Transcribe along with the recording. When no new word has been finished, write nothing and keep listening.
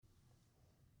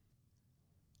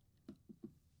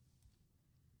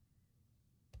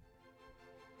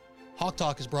Hawk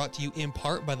Talk is brought to you in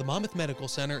part by the Monmouth Medical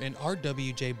Center and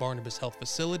RWJ Barnabas Health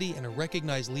Facility and a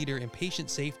recognized leader in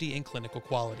patient safety and clinical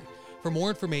quality. For more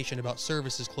information about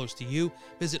services close to you,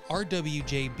 visit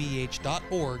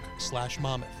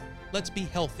rwjbh.org/Monmouth. Let's be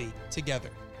healthy together.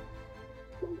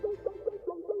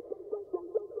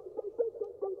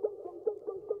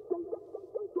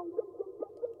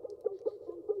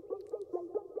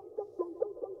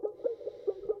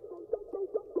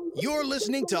 You're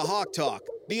listening to Hawk Talk,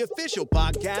 the official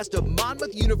podcast of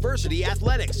Monmouth University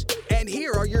Athletics. And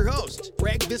here are your hosts,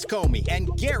 Greg Viscomi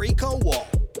and Gary Kowal.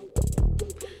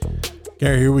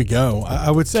 Gary, here we go.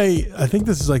 I would say, I think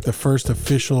this is like the first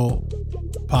official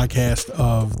podcast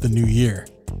of the new year.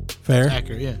 Fair?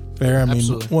 Accurate, yeah. Fair. I mean,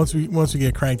 absolutely. once we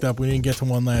get cranked up, we didn't get to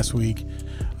one last week,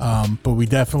 but we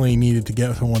definitely needed to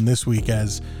get to one this week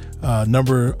as a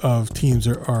number of teams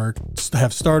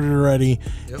have started already.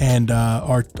 Yep. And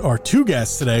our two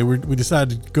guests today, we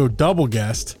decided to go double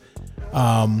guest.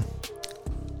 Are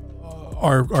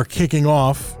kicking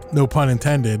off, no pun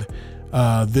intended,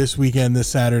 this weekend, this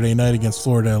Saturday night against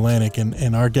Florida Atlantic.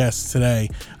 And our guests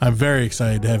today, I'm very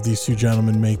excited to have these two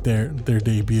gentlemen make their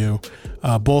debut,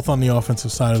 both on the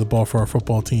offensive side of the ball for our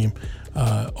football team.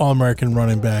 All-American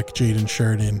running back Jaden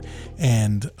Shirden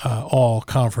and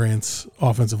all-conference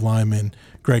offensive lineman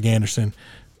Greg Anderson.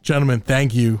 Gentlemen,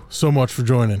 thank you so much for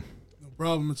joining. No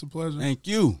problem. It's a pleasure. Thank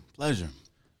you. Pleasure.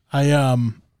 I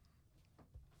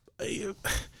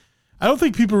don't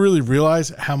think people really realize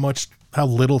how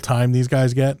little time these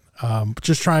guys get.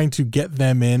 Just trying to get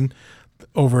them in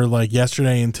over like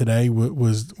yesterday and today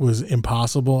was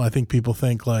impossible. I think people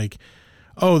think like,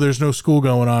 oh, there's no school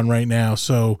going on right now,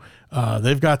 so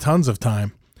they've got tons of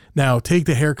time. Now, take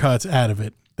the haircuts out of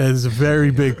it. That is a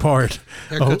very big part.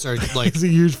 Haircuts are like it's a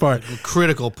huge part, a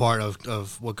critical part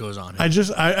of what goes on here.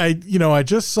 I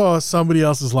just saw somebody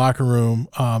else's locker room,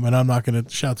 and I'm not going to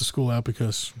shout the school out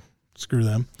because screw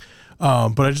them.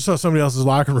 But I just saw somebody else's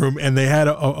locker room, and they had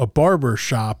a barber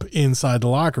shop inside the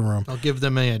locker room. I'll give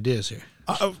them any ideas here.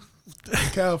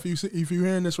 Cal, if you're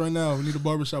hearing this right now, we need a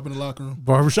barbershop in the locker room.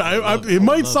 Barbershop. It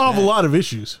might solve a lot of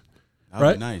issues.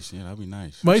 That'd be nice. Yeah, that'd be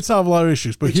nice. Might solve a lot of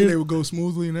issues. But they would go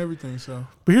smoothly and everything. So,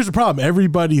 but here's the problem.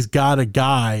 Everybody's got a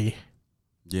guy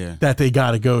that they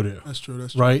got to go to. That's true.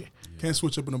 Right? Yeah. Can't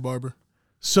switch up in a barber.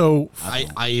 So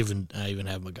I even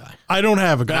have a guy. I don't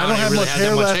have a guy. I don't have much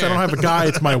hair left. I don't have a guy.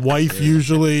 It's my wife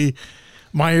usually.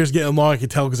 My hair's getting long. I can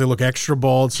tell because I look extra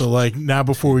bald. So like now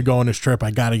before we go on this trip,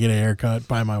 I got to get a haircut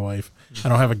by my wife. I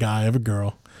don't have a guy. I have a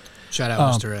girl. Shout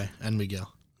out Mr. A and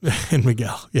Miguel. And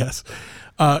Miguel, yes.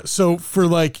 So for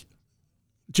like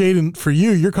Jaden, for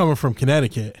you're coming from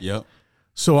Connecticut. Yep.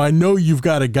 So I know you've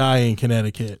got a guy in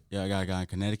Connecticut. Yeah, I got a guy in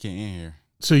Connecticut and here.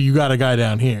 So you got a guy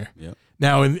down here. Yep.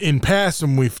 Now in past,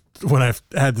 when I've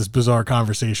had this bizarre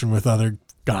conversation with other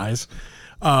guys,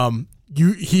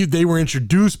 they were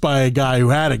introduced by a guy who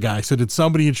had a guy. So did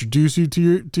somebody introduce you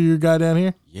to your guy down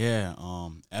here? Yeah,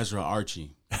 Ezra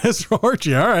Archie. Ezra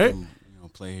Archie, all right. Who,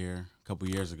 play here a couple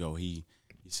years ago. He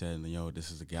said, this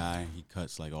is the guy. He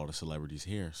cuts like all the celebrities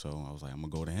here. So I was like, I'm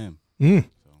gonna go to him. So,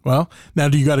 well, now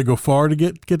do you got to go far to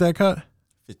get that cut?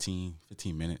 15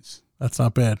 minutes. That's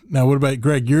not bad. Now, what about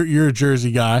Greg? You're a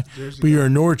Jersey guy, you're a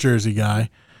North Jersey guy.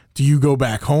 Do you go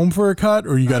back home for a cut,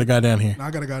 or you got a guy down here? No,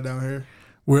 I got a guy down here.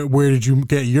 Where did you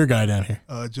get your guy down here?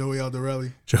 Joey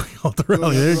Alderelli. Joey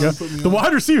Alderelli. There you go. The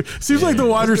wide receiver. Seems like the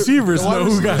wide receivers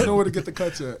know where to get the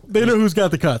cuts at. They know who's got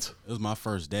the cuts. It was my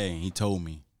first day, and he told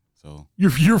me. So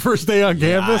your first day on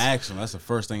campus? I asked him. That's the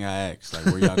first thing I asked. Like,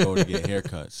 where y'all go to get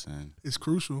haircuts? And it's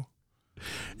crucial.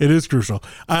 It is crucial.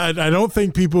 I don't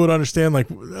think people would understand like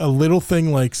a little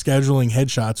thing like scheduling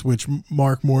headshots, which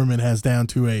Mark Moorman has down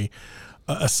to a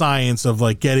science of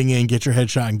like getting in, get your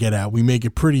headshot, and get out. We make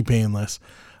it pretty painless.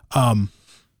 I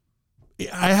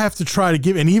have to try to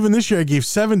give, and even this year I gave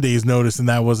 7 days notice, and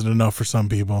that wasn't enough for some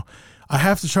people. We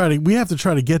have to try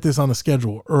to get this on the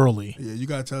schedule early. Yeah, you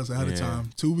got to tell us ahead of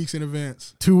time, 2 weeks in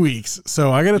advance. 2 weeks.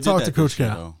 So I got to talk to Coach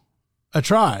Cal. I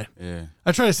tried. Yeah.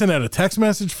 I tried to send out a text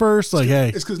message first, like, hey.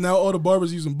 It's because now all the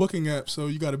barbers using booking apps, so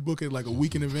you got to book it like a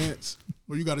week in advance,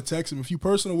 or you got to text him. If you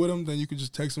personal with him, then you can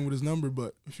just text him with his number.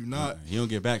 But if you're not, he don't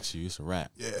get back to you. It's a wrap.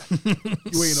 Yeah,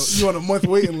 you on a month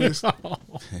waiting list.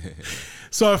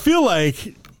 So I feel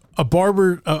like a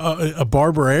barber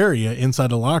area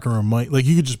inside the locker room might, like,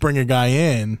 you could just bring a guy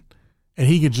in, and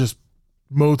he could just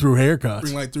mow through haircuts.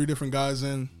 Bring like 3 different guys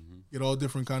in, get all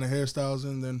different kind of hairstyles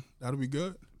in, then that'll be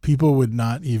good. People would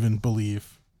not even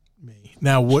believe me.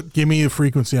 Now, give me a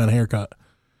frequency on haircut.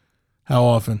 How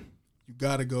often? You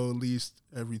got to go at least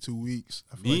every 2 weeks.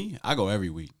 I go every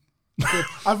week.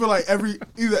 I feel like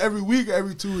either every week or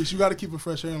every 2 weeks. You got to keep a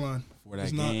fresh hairline. before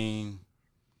that game.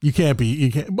 You can't be.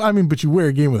 You can't. I mean, but you wear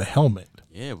a game with a helmet.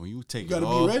 Yeah, when you take You it gotta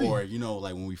be off, ready. or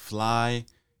like when we fly,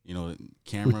 the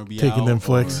camera be taking out, them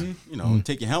flicks. or,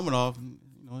 take your helmet off.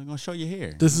 They're gonna show your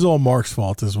hair. This is all Mark's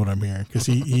fault, is what I'm hearing, because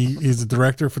he's the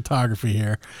director of photography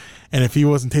here, and if he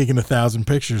wasn't taking 1,000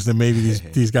 pictures, then maybe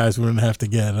these guys wouldn't have to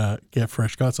get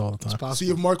fresh cuts all the time. See,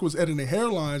 if Mark was editing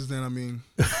hairlines, then I mean,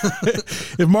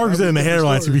 if Mark was editing the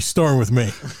hairlines, he'd be starring with me.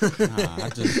 I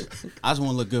just want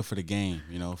to look good for the game.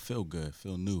 Feel good,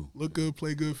 feel new. Look good,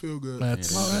 play good, feel good.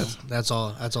 That's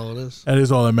all it is. That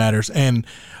is all that matters. And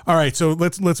all right, so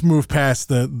let's move past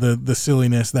the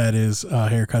silliness that is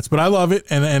haircuts. But I love it,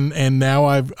 and now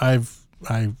I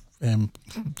am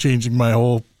changing my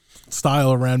whole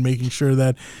style around making sure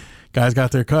that guys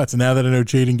got their cuts. And now that I know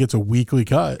Jaden gets a weekly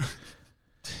cut,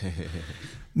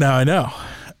 now I know.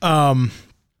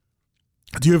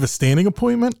 Do you have a standing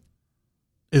appointment?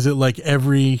 Is it like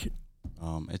every?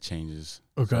 It changes.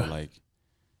 Okay. So like,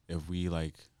 if we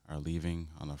are leaving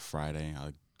on a Friday,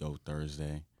 I'll go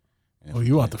Thursday. And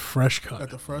you want the fresh cut?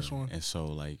 Got the fresh one. And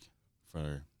so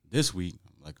for this week,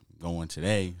 going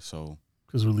today, so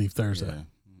because we leave Thursday. Yeah,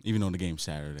 even though the game's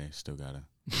Saturday, still gotta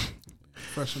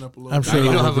freshen up a little. I'm sure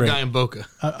you don't have great. a guy in Boca.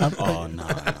 No.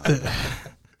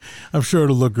 I'm sure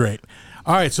it'll look great.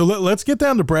 All right, so let's get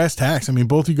down to brass tacks. I mean,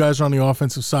 both you guys are on the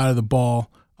offensive side of the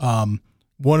ball. One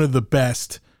of the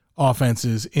best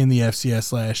offenses in the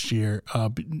FCS last year,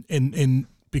 and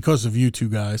because of you two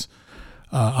guys,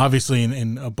 obviously,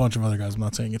 and a bunch of other guys. I'm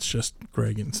not saying it's just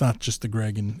Greg, and it's not just the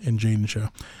Greg and Jaden show.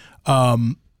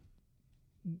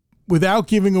 Without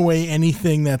giving away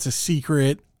anything that's a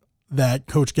secret that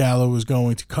Coach Gallo was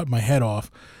going to cut my head off,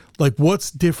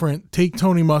 what's different? Take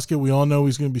Tony Muskett. We all know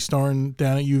he's going to be starting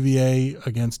down at UVA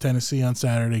against Tennessee on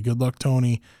Saturday. Good luck,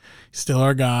 Tony. He's still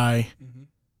our guy. Mm-hmm.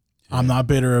 Yeah. I'm not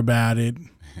bitter about it.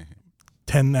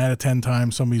 10 out of 10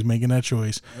 times somebody's making that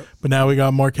choice. Yep. But now we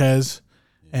got Marquez.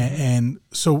 And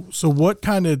so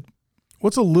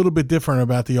what's a little bit different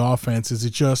about the offense? Is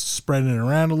it just spreading it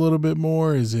around a little bit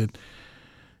more? Is it,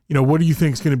 what do you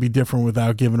think is going to be different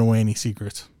without giving away any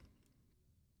secrets?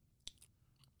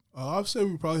 I'd say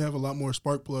we probably have a lot more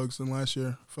spark plugs than last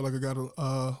year. I feel like I got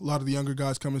a lot of the younger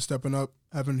guys stepping up,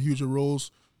 having huger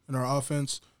roles in our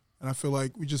offense. And I feel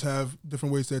like we just have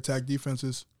different ways to attack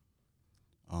defenses.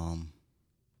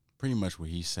 Pretty much what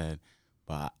he said.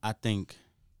 But I think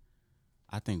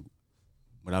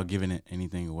without giving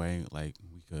anything away,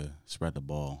 we could spread the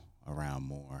ball around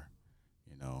more,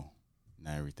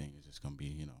 Not everything is just going to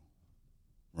be,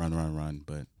 run,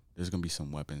 but there's going to be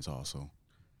some weapons also.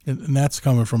 And that's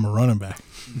coming from a running back.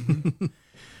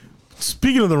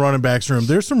 Speaking of the running backs room,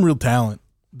 there's some real talent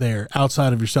there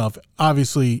outside of yourself.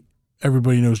 Obviously,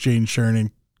 everybody knows Jaden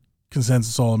Shirden,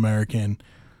 consensus All-American,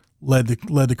 led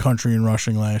the country in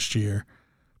rushing last year,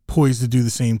 poised to do the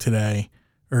same today,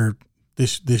 or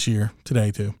this year,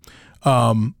 today too.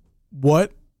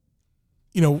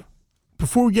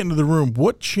 Before we get into the room,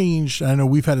 what changed? I know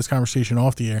we've had this conversation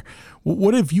off the air.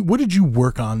 What did you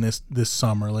work on this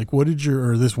summer?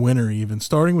 This winter even,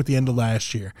 starting with the end of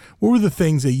last year? What were the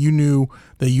things that you knew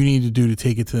that you needed to do to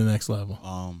take it to the next level?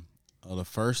 The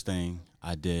first thing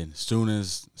I did, as soon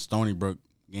as Stony Brook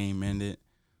game ended,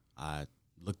 I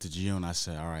looked at Gio and I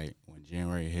said, all right, when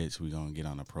January hits, we're going to get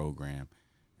on a program.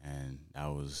 And that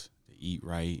was to eat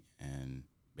right and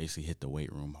basically hit the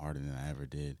weight room harder than I ever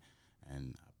did.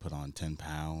 And I put on 10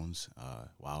 pounds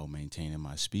while maintaining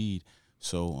my speed.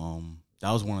 So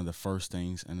that was one of the first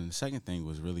things. And then the second thing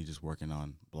was really just working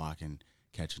on blocking,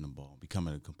 catching the ball,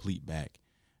 becoming a complete back,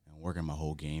 and working my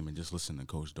whole game and just listening to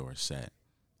Coach Dorsett.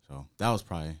 So that was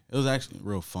it was actually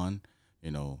real fun,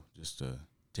 just to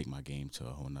take my game to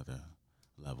a whole nother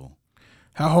level.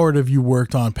 How hard have you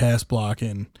worked on pass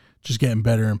blocking, just getting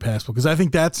better in pass block? Because I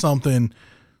think that's something,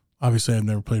 obviously I've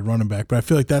never played running back, but I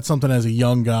feel like that's something as a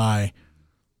young guy,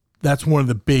 that's one of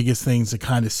the biggest things to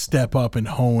kind of step up and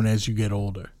hone as you get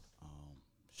older.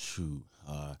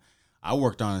 I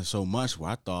worked on it so much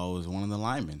where I thought I was one of the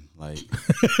linemen.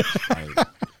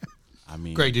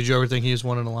 Greg, did you ever think he was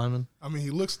one of the linemen? I mean,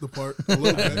 he looks the part a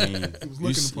little bit. He was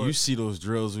looking the part. You see those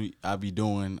drills I be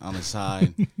doing on the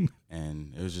side,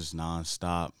 and it was just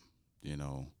nonstop,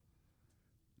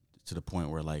 to the point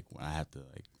where when I had to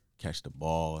catch the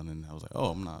ball, and then I was like,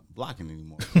 oh, I'm not blocking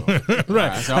anymore. So,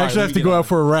 right. I actually have to go out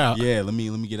for a route. Yeah, let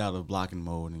me get out of blocking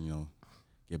mode and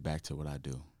get back to what I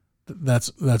do.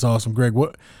 That's awesome, Greg.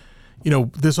 What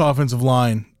this offensive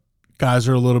line, guys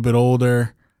are a little bit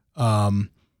older,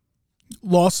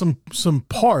 lost some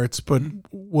parts, but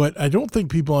what I don't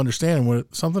think people understand, and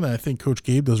something that I think Coach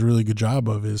Gabe does a really good job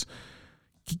of, is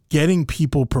getting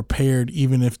people prepared,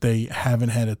 even if they haven't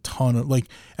had a ton of, like,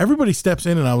 everybody steps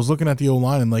in, and I was looking at the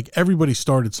O-line, and, like, everybody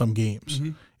started some games.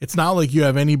 Mm-hmm. It's not like you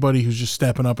have anybody who's just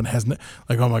stepping up and hasn't,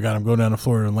 like, oh my God, I'm going down to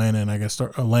Florida Atlantic, and I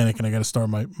got to start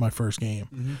my first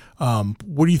game. Mm-hmm.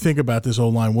 What do you think about this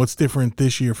O-line? What's different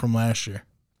this year from last year?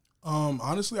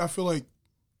 Honestly, I think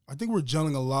we're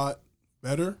gelling a lot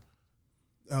better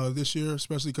this year,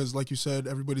 especially because, like you said,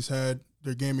 everybody's had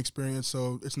their game experience,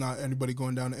 so it's not anybody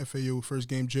going down to FAU first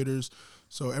game jitters.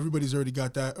 So everybody's already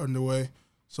got that underway.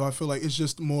 So I feel like it's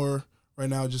just more right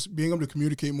now just being able to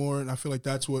communicate more, and I feel like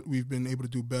that's what we've been able to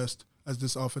do best as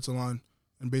this offensive line,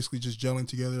 and basically just gelling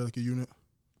together like a unit.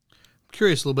 I'm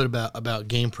curious a little bit about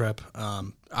game prep.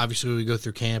 Obviously, we go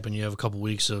through camp, and you have a couple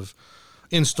weeks of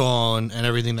install and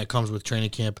everything that comes with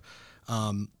training camp.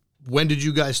 When did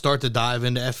you guys start to dive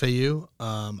into FAU?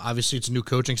 Obviously, it's a new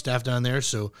coaching staff down there,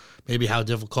 so maybe how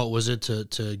difficult was it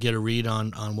to get a read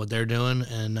on what they're doing,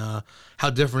 and how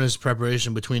different is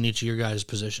preparation between each of your guys'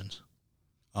 positions?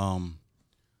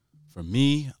 For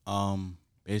me,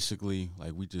 basically,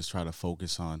 like, we just try to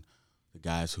focus on the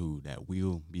guys that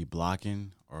we'll be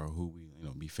blocking or who we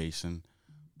be facing.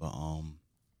 But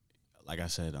like I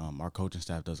said, our coaching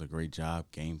staff does a great job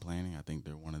game planning. I think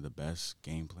they're one of the best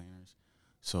game planners.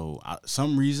 So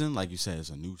some reason, like you said, it's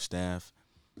a new staff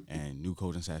and new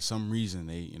coaching staff. Some reason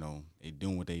they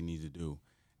doing what they need to do,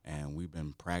 and we've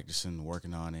been practicing,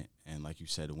 working on it. And like you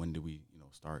said, when did we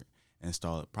start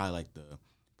install it? Probably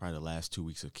the last 2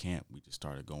 weeks of camp. We just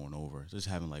started going over, just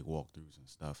having like walkthroughs and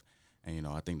stuff. And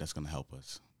I think that's going to help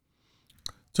us.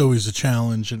 It's always a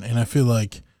challenge, and I feel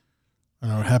like, I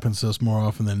don't know, it happens to us more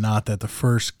often than not that the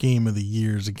first game of the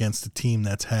year is against a team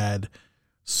that's had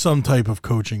some type of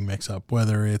coaching mix-up,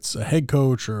 whether it's a head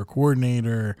coach or a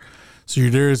coordinator. So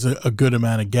there is a good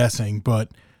amount of guessing. But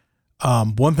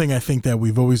one thing I think that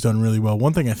we've always done really well,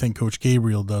 one thing I think Coach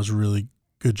Gabriel does a really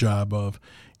good job of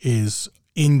is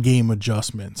in-game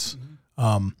adjustments.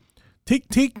 Mm-hmm.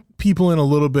 Take people in a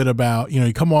little bit about,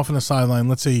 you come off on the sideline.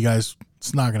 Let's say you guys,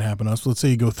 it's not going to happen to us. Let's say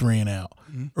you go 3 and out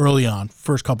early on,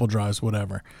 first couple drives,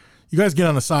 whatever. You guys get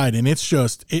on the side, and it's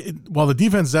just, while the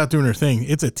defense is out doing their thing,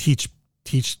 it's a teach.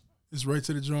 It's right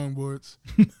to the drawing boards.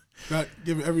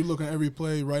 Give every look on every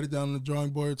play, write it down on the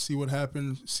drawing board, see what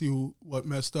happened, see what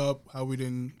messed up, how we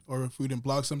didn't, or if we didn't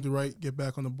block something right, get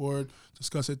back on the board,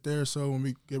 discuss it there. So when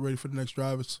we get ready for the next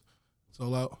drive, it's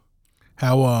all out.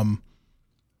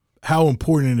 How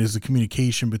important is the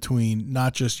communication between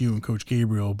not just you and Coach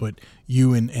Gabriel, but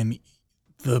you and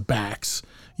the backs,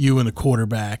 you and the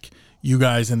quarterback, you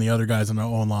guys and the other guys on the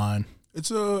O-line?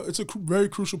 It's a very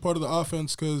crucial part of the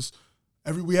offense because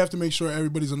we have to make sure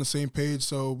everybody's on the same page.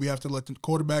 So we have to let the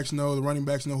quarterbacks know, the running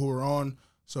backs know who we're on.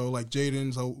 So like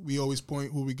Jaden, so we always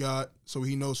point who we got so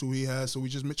he knows who he has. So we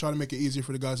just try to make it easier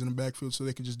for the guys in the backfield so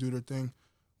they can just do their thing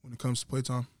when it comes to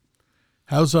playtime.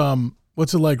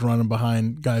 What's it like running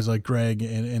behind guys like Greg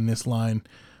in this line?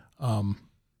 I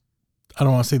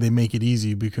don't want to say they make it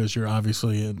easy because you're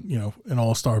obviously an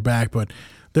all-star back, but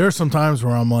there are some times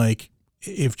where I'm like,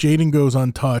 if Jaden goes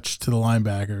untouched to the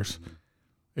linebackers,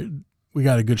 we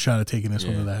got a good shot at taking this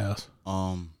one to the house.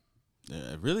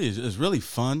 It's really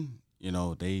fun.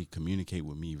 They communicate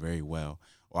with me very well,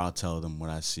 or I'll tell them what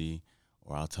I see,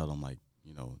 or I'll tell them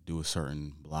do a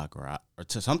certain block,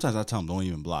 sometimes I tell them don't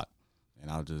even block,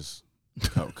 and I'll just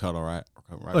cut all right.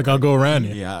 Like I'll go around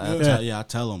you. I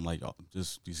tell them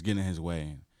just get in his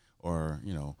way, or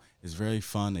it's very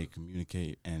fun. They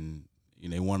communicate and.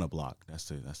 They want to block. That's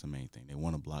the main thing. They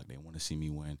want to block. They want to see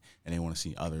me win, and they want to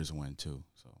see others win too.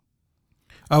 So,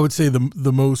 I would say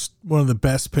one of the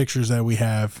best pictures that we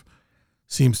have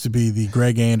seems to be the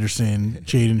Greg Anderson,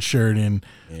 Jaden Shirden,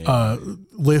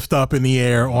 lift up in the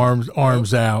air, arms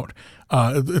out.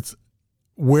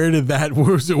 Where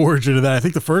was the origin of that? I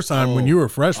think the first time when you were a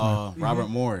freshman, Robert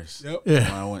Morris. Yep. When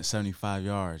I went 75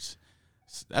 yards.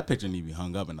 That picture need to be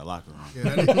hung up in the locker room.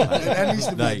 Yeah, that needs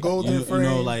to be a golden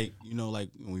frame. Like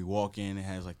when we walk in, it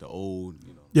has like the old,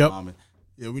 Yep.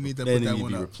 Yeah, we need to put put that one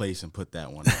one up. up. Replace and put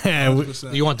that one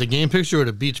up. You want the game picture or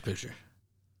the beach picture?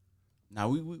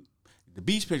 Now the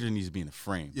beach picture needs to be in the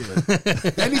frame. Yeah.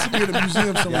 That needs to be in a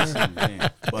museum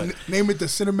somewhere. But name it the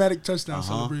cinematic touchdown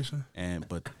celebration.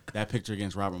 But that picture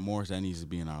against Robert Morris, that needs to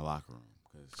be in our locker room.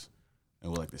 And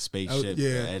with like the spaceship,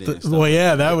 I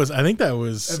think that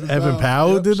was Evan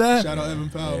Powell did that. Shout out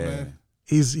Evan Powell, man.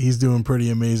 He's doing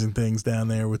pretty amazing things down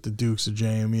there with the Dukes of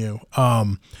JMU.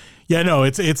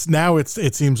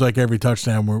 It seems like every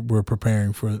touchdown we're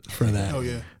preparing for that. Oh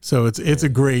yeah. So it's a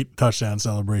great touchdown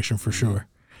celebration for sure.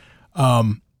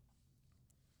 Getting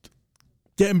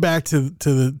back to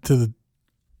the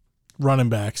running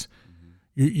backs,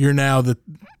 you're now the.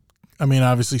 I mean,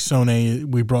 obviously, Sone,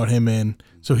 we brought him in,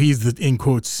 so he's the in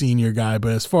quotes senior guy.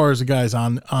 But as far as the guys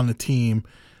on the team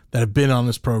that have been on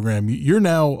this program, you're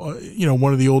now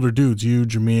one of the older dudes. You,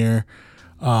 Jameer.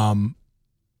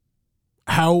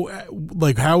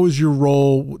 How is your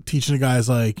role teaching the guys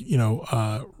like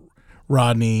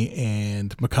Rodney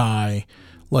and Mackay?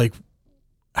 Like,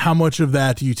 how much of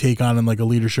that do you take on in like a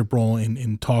leadership role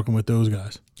in talking with those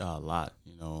guys? A lot.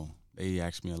 They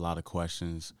ask me a lot of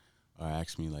questions, or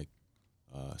ask me like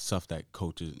stuff that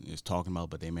coach is talking about,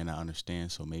 but they may not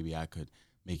understand. So maybe I could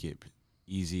make it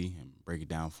easy and break it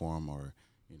down for them, or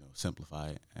simplify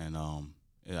it. And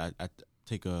I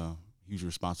take a huge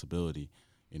responsibility.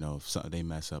 If they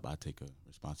mess up, I take a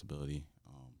responsibility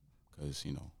because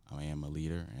I am a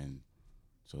leader, and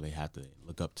so they have to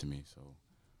look up to me. So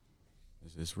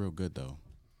it's real good though.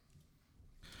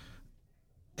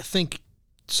 I think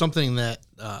something that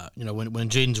when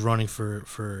Jaden's running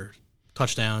for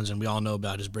touchdowns, and we all know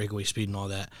about his breakaway speed and all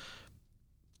that,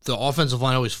 the offensive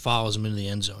line always follows him into the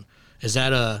end zone. Is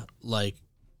that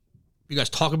you guys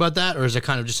talk about that, or is it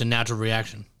kind of just a natural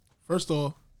reaction? First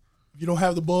off, if you don't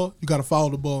have the ball, you got to follow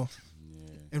the ball. Yeah.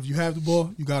 And if you have the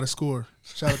ball, you got to score.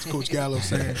 Shout out to Coach Gallo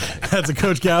saying. That's a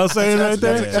Coach Gallo saying right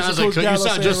there? You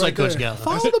sound just like Coach Gallo.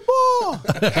 Follow the ball.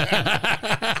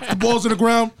 The ball's in the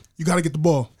ground, you got to get the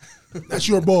ball. That's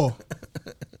your ball.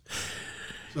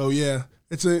 So, yeah.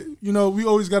 It's we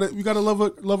always got to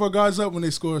love our guys up when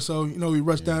they score. So, we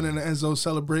rush down in the end zone,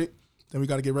 celebrate. Then we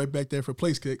got to get right back there for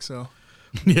place kick. So,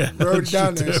 yeah, we're already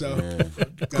down there. So,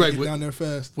 Greg, get down there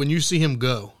fast. When you see him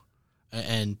go,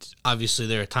 and obviously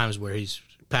there are times where he's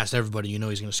past everybody, he's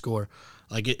going to score.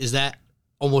 Like, is that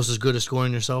almost as good as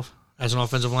scoring yourself as an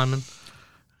offensive lineman?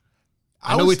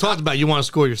 I know we talked about you want to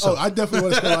score yourself. Oh, I definitely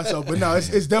want to score myself. But no,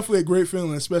 it's definitely a great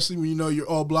feeling, especially when you're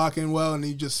all blocking well and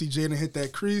you just see Jaden hit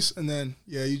that crease, and then,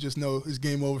 you just know it's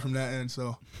game over from that end.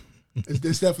 So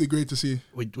it's definitely great to see.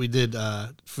 We did,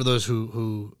 for those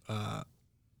who are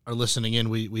listening in,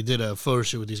 we did a photo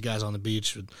shoot with these guys on the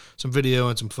beach with some video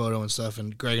and some photo and stuff,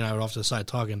 and Greg and I were off to the side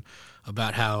talking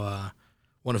about how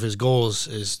one of his goals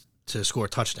is to score a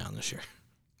touchdown this year.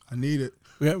 I need it.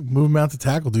 Yeah, move him out to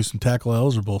tackle, do some tackle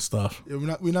eligible stuff. Yeah,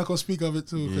 we're not gonna speak of it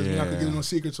too, because we're not gonna give no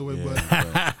secrets away.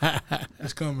 But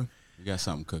it's coming. We got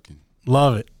something cooking.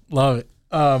 Love it.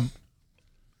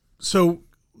 So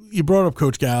you brought up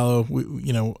Coach Gallo.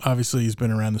 Obviously he's been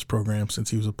around this program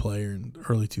since he was a player in the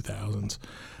early 2000s.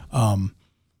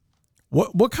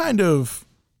 What kind of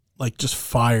just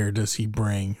fire does he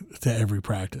bring to every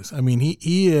practice? I mean,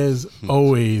 he is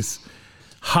always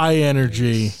high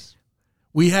energy.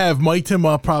 We have mic'd him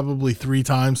up probably 3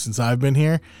 times since I've been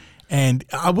here. And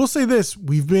I will say this,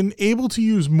 we've been able to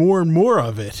use more and more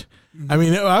of it. I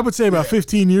mean, I would say about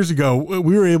 15 years ago,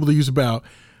 we were able to use about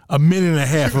a minute and a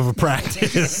half of a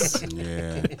practice.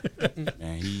 Yeah.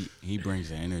 Man, he brings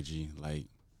the energy. Like,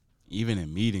 even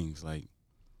in meetings, like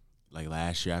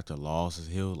last year after losses,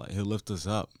 he'll lift us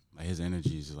up. Like, his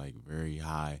energy is very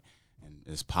high, and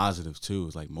it's positive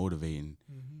too. It's motivating.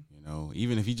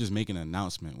 Even if he's just making an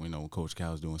announcement, when Coach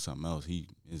Cal's doing something else, he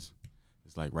is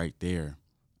right there.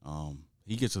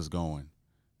 He gets us going.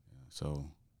 So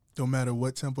don't matter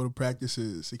what tempo the practice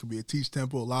is. It could be a teach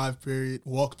tempo, live period,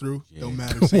 walk through. Yeah. Don't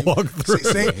matter.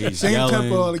 Same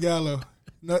tempo on the Gallo.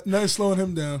 Nothing slowing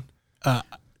him down.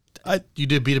 You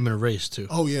did beat him in a race too.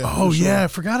 Oh yeah. Oh sure. Yeah, I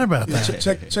forgot about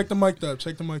that. Check the mic up.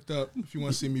 Check the mic up if you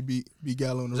want to see me beat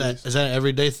Gallo in the race. Is that an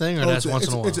everyday thing, or that's once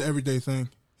in a while? It's an everyday thing.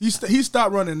 He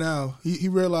stopped running now. He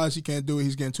realized he can't do it.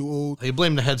 He's getting too old. He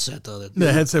blamed the headset, though.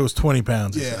 The headset was 20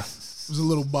 pounds. Yeah. It was a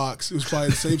little box. It was probably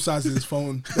the same size as his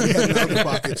phone that he had in the other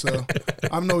pocket. So I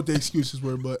don't know what the excuses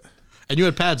were, but. And you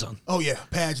had pads on. Oh, yeah.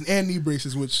 Pads and knee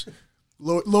braces, which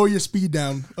lower your speed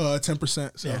down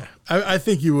 10%. So. Yeah. I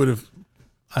think you would have.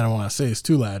 I don't want to say it's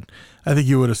too loud. I think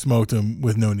you would have smoked him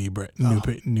with no knee braces.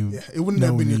 Yeah, it wouldn't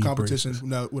have been a competition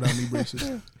without knee braces.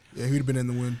 Yeah, he would have been in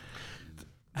the win.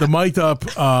 The mic'd up,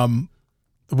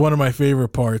 one of my favorite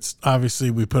parts, obviously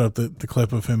we put up the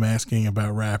clip of him asking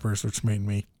about rappers, which made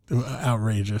me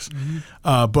outrageous.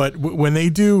 Mm-hmm. But when they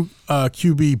do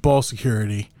QB ball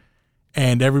security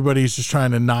and everybody's just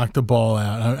trying to knock the ball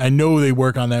out, I know they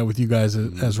work on that with you guys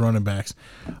as running backs.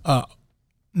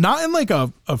 Not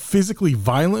in a physically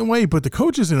violent way, but the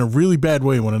coaches in a really bad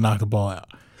way want to knock the ball out.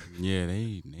 Yeah,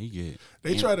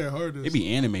 they try their hardest. They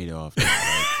be animated off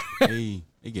that.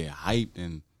 They get hyped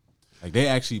and they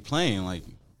actually playing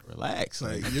relax.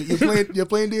 You're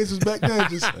playing dances back then.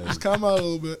 Just calm out a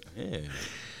little bit.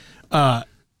 Yeah.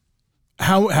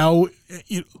 How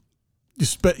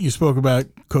you spoke about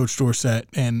Coach Dorsett,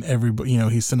 and everybody,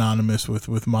 he's synonymous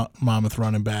with Monmouth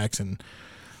running backs and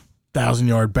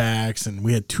 1,000-yard backs, and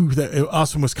we had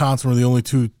us and Wisconsin were the only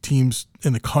two teams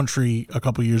in the country a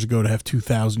couple of years ago to have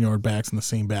 2,000-yard backs in the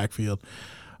same backfield.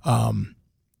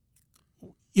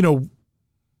 We don't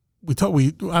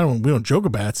joke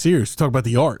about it. It's serious. We talk about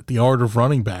the art of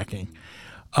running backing.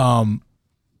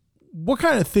 What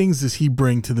kind of things does he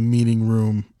bring to the meeting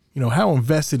room? How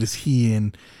invested is he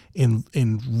in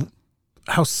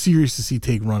how serious does he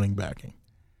take running backing?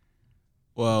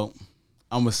 Well,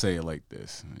 I'm gonna say it like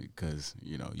this because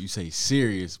you say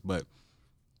serious, but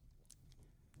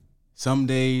some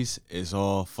days it's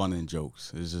all fun and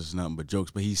jokes. It's just nothing but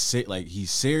jokes. But he's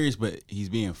serious, but he's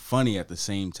being funny at the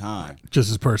same time. Just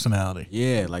his personality.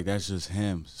 Yeah, that's just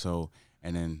him. So,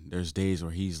 and then there's days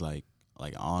where he's like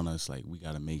on us, we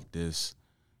got to make this.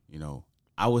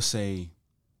 I would say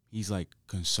he's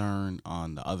concerned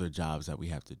on the other jobs that we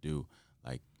have to do,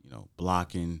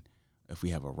 blocking. If we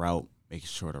have a route, making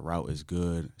sure the route is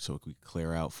good so if we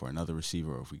clear out for another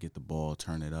receiver, or if we get the ball,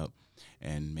 turn it up,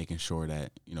 and making sure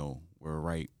that, we're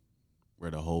right where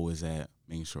the hole is at,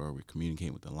 making sure we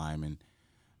communicate with the linemen.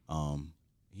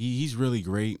 He's really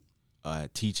great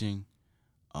at teaching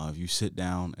if you sit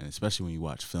down, and especially when you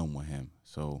watch film with him.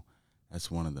 So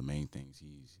that's one of the main things.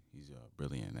 He's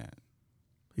brilliant at.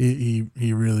 He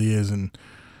really is, and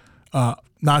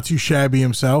not too shabby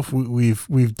himself.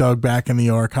 We've dug back in the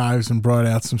archives and brought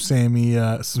out some Sammy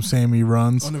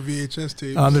runs on the VHS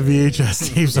tapes. On the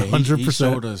VHS tapes,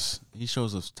 100%. He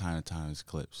shows us time to time his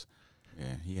clips.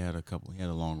 Yeah, he had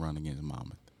a long run against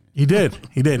Monmouth. He did,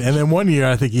 and then one year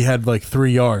I think he had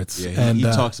 3 yards. Yeah, he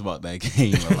talks about that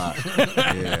game a lot.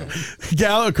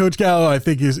 Yeah, Coach Gallo, I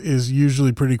think is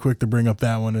usually pretty quick to bring up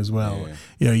that one as well.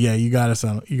 Yeah, you got us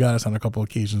on a couple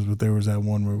occasions, but there was that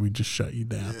one where we just shut you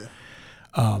down.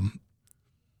 Yeah.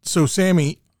 So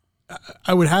Sammy,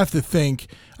 I would have to think.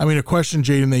 I mean, a question,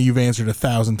 Jaden, that you've answered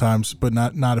 1,000 times, but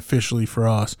not officially for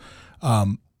us.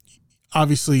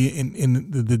 Obviously,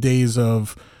 in the days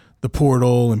of the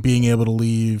portal and being able to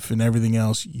leave and everything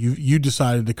else, you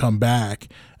decided to come back,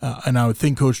 and I would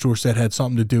think Coach Dorsett had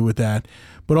something to do with that.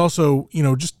 But also,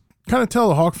 just kind of tell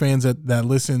the Hawk fans that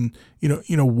listen,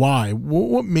 why?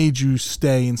 What made you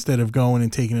stay instead of going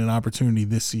and taking an opportunity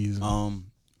this season?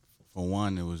 For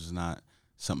one, it was not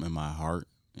something in my heart.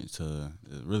 It's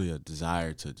really a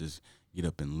desire to just get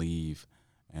up and leave,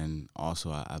 and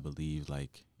also I believe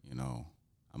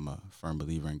I'm a firm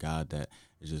believer in God that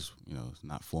it's just, it's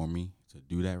not for me to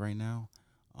do that right now,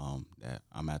 that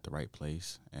I'm at the right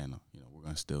place, and, we're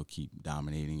going to still keep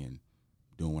dominating and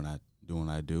doing what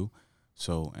I do.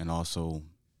 So, and also,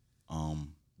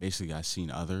 basically I've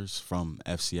seen others from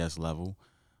FCS level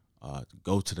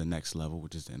go to the next level,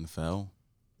 which is the NFL,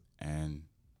 and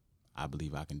I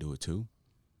believe I can do it too.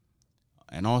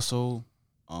 And also,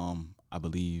 I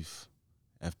believe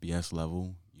FBS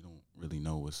level, you don't really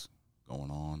know what's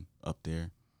going on up there.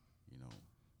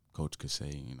 Coach could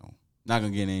say, not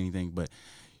gonna get anything, but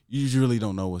you really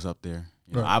don't know what's up there.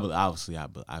 Right. I believe,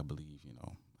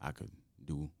 I could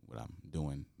do what I'm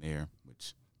doing there,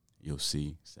 which you'll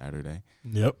see Saturday.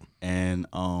 Yep. And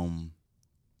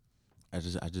I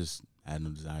just had no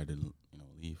desire to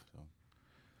leave. So.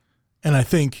 And I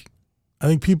think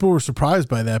people were surprised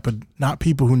by that, but not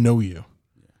people who know you.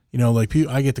 Yeah.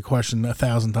 I get the question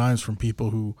 1,000 times from people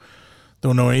who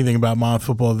don't know anything about Monmouth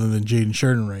football other than Jaden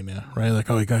Shirden right now, right?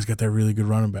 Oh, you guys got that really good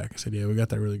running back. I said, yeah, we got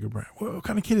that really good running. What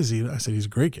kind of kid is he? I said, he's a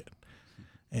great kid.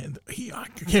 And I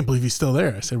can't believe he's still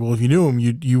there. I said, well, if you knew him,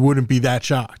 you wouldn't be that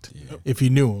shocked. Yeah. If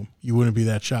you knew him, you wouldn't be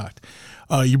that shocked.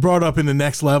 You brought up in the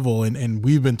next level, and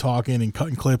we've been talking and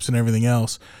cutting clips and everything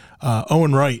else.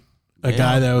 Owen Wright, a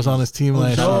guy that was on his team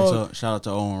last year. Shout out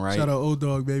to Owen Wright. Shout out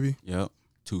O-Dog, baby. Yep,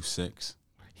 2-6.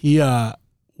 He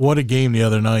what a game the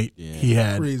other night he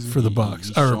had. Crazy. For the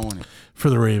Bucks for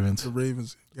the Ravens. The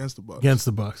Ravens against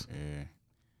the Bucks.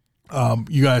 Yeah.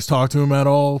 You guys talked to him at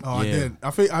all? Oh, I did. I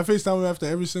FaceTime him after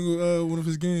every single one of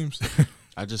his games.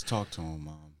 I just talked to him.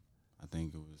 I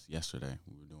think it was yesterday.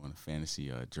 We were doing a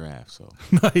fantasy draft, so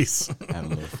nice.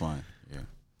 Having a little fun.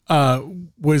 Yeah.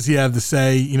 What does he have to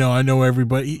say? I know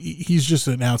everybody. He's just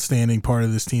an outstanding part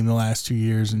of this team the last 2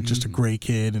 years, and just a great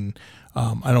kid. And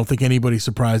I don't think anybody's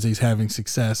surprised that he's having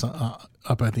success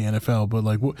up at the NFL. But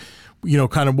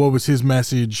what was his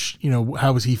message?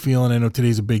 How was he feeling? I know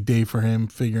today's a big day for him,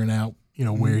 figuring out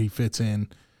where he fits in.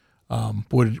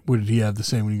 What did he have to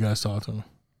say when you guys talked to him?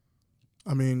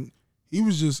 I mean, he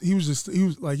was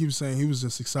like he was saying, he was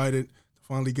just excited to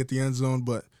finally get the end zone.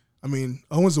 But I mean,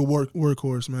 Owen's a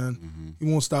workhorse, man. Mm-hmm.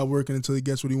 He won't stop working until he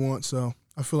gets what he wants. So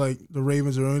I feel like the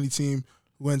Ravens are the only team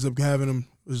who ends up having him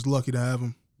is lucky to have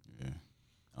him.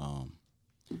 Yeah.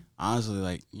 Honestly,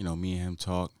 like, you know, me and him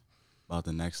talk about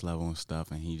the next level and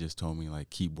stuff, and he just told me, like,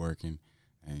 keep working,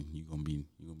 and you're gonna be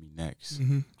next.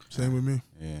 Mm-hmm. Same with me.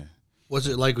 Yeah. What's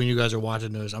it like when you guys are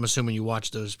watching those? I'm assuming you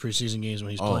watch those preseason games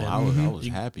when he's playing. I was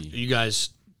happy. You guys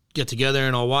get together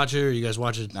and all watch it, or you guys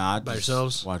watch it by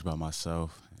yourselves? Watch by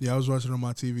myself. Yeah, I was watching on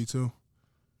my TV too.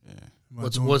 Yeah.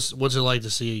 What's it like to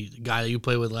see a guy that you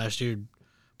played with last year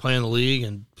playing the league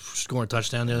and scoring a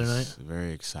touchdown the other night? It's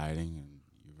very exciting, and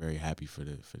you're very happy for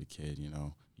the kid. You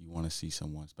know, you want to see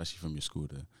someone, especially from your school,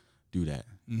 to do that.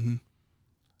 Mm-hmm.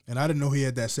 And I didn't know he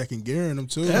had that second gear in him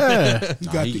too. Yeah,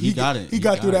 he got it. He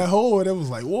got through that hole, and it was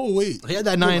like, whoa, wait. He had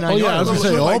that 99 yards. Yeah, I was gonna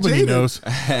say Albany knows.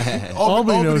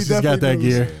 Albany knows he's got that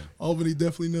gear. Albany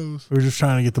definitely knows. We were just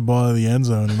trying to get the ball out of the end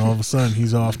zone, and all of a sudden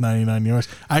he's off 99 yards.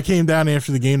 I came down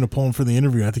after the game to pull him for the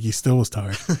interview. I think he still was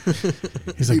tired.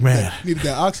 He's like, man, needed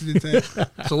that oxygen tank.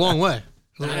 It's a long way.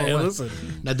 Listen.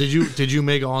 Now, did you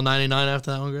make all 99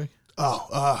 after that one, Greg?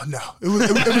 Oh, no. It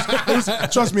was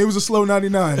trust me, it was a slow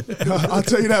 99. I'll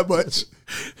tell you that much.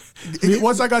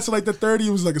 Once I got to like the 30, it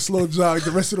was like a slow jog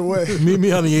the rest of the way. Meet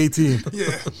me on the 18.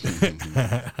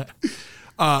 Yeah.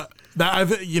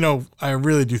 I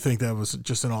really do think that was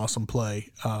just an awesome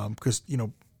play because,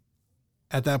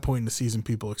 at that point in the season,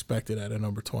 people expected at a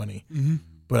number 20. Mm-hmm.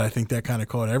 But I think that kind of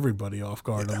caught everybody off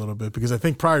guard a little bit because I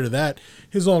think prior to that,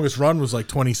 his longest run was like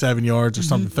 27 yards or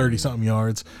something, 30-something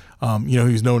yards. He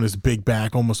was known as big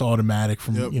back, almost automatic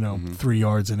from, 3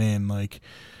 yards and in. Like,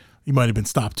 he might have been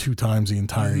stopped 2 times the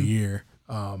entire year.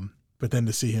 But then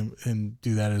to see him and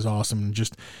do that is awesome. And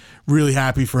just really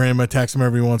happy for him. I text him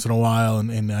every once in a while.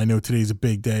 And I know today's a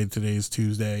big day. Today is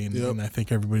Tuesday. And I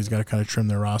think everybody's got to kind of trim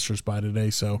their rosters by today.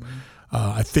 So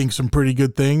I think some pretty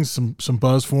good things, some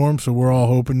buzz for him. So we're all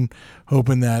hoping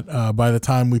that by the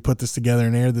time we put this together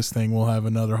and air this thing, we'll have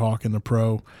another Hawk in the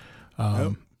pro.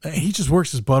 He just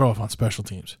works his butt off on special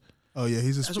teams. Oh, yeah.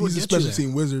 He's a special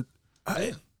team wizard.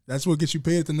 That's what gets you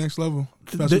paid at the next level.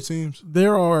 Special teams.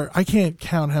 I can't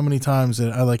count how many times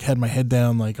that I like had my head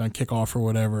down like on kickoff or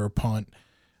whatever, or punt.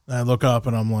 And I look up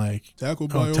and I'm like,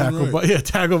 tackled by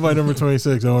number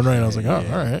 26, Owen Wright. I was like, all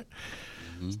right.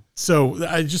 Mm-hmm. So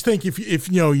I just think if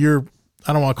you're,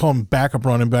 I don't want to call him backup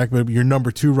running back, but your number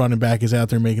 2 running back is out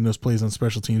there making those plays on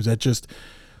special teams, it's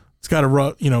got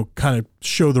to kind of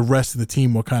show the rest of the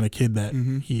team what kind of kid that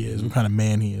he is, what kind of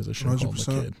man he is. I shouldn't call him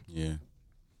a kid. Yeah.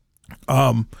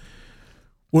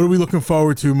 What are we looking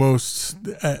forward to most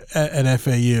at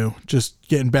FAU? Just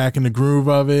getting back in the groove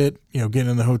of it, getting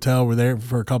in the hotel. We're there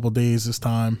for a couple of days this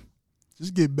time.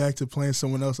 Just get back to playing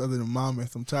someone else other than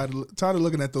Monmouth. I'm tired of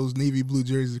looking at those navy blue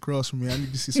jerseys across from me. I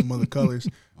need to see some other colors,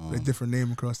 with a different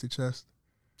name across their chest.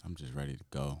 I'm just ready to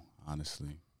go,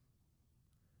 honestly.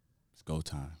 It's go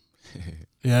time.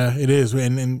 Yeah, it is.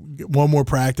 And one more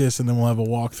practice, and then we'll have a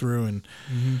walkthrough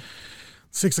and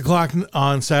 6 o'clock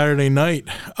on Saturday night.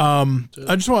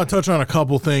 I just want to touch on a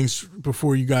couple things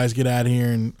before you guys get out of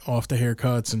here and off to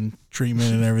haircuts and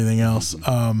treatment and everything else.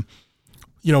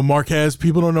 Marquez,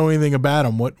 people don't know anything about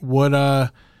him.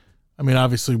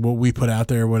 Obviously what we put out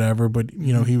there or whatever, but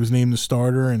he was named the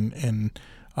starter and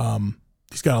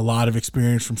he's got a lot of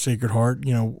experience from Sacred Heart.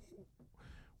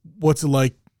 What's it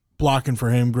like blocking for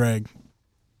him, Greg?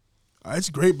 It's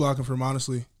great blocking for him,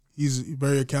 honestly. He's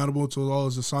very accountable to all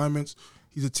his assignments.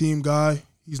 He's a team guy.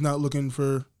 He's not looking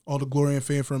for all the glory and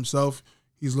fame for himself.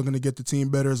 He's looking to get the team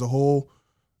better as a whole,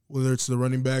 whether it's the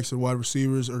running backs or wide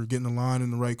receivers or getting the line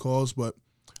and the right calls. But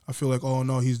I feel like all in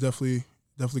all, he's definitely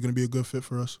going to be a good fit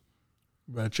for us.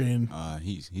 About Jaden?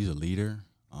 He's a leader.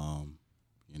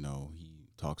 He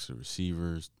talks to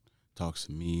receivers, talks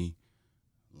to me,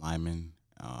 linemen.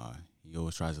 He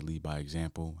always tries to lead by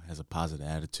example, has a positive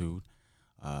attitude.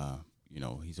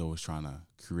 He's always trying to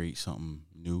create something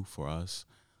new for us.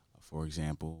 For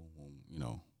example, when,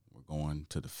 we're going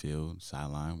to the field,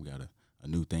 sideline, we got a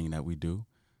new thing that we do,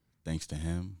 thanks to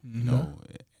him,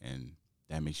 and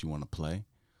that makes you want to play.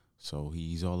 So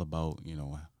he's all about,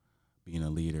 being a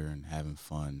leader and having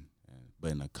fun,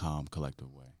 but in a calm,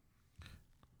 collective way.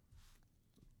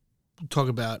 Talk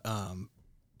about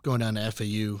going down to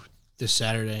FAU this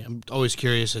Saturday. I'm always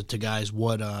curious to guys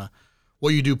what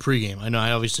you do pregame.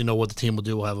 I obviously know what the team will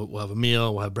do. We'll have a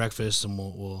meal, we'll have breakfast, and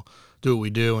we'll do what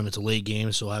we do. And it's a late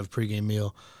game, so we'll have a pregame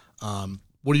meal.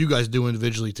 What do you guys do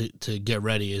individually to get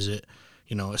ready? Is it,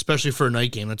 especially for a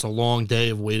night game, it's a long day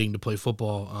of waiting to play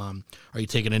football. Are you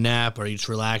taking a nap? Are you just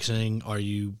relaxing? Are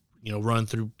you running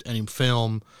through any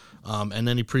film and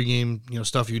any pregame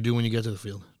stuff you do when you get to the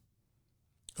field?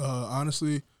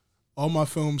 Honestly, all my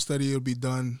film study will be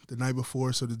done the night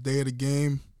before. So the day of the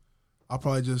game, I'll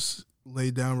probably just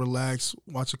lay down, relax,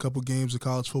 watch a couple games of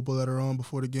college football that are on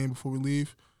before the game, before we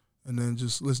leave, and then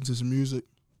just listen to some music,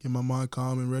 get my mind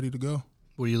calm and ready to go.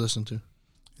 What do you listen to?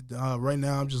 Right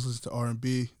now, I'm just listening to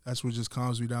R&B. That's what just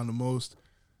calms me down the most.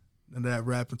 And that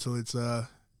rap until it's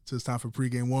time for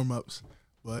pregame warm-ups.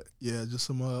 But, yeah, just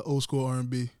some old school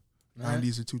R&B,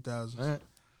 90s and 2000s.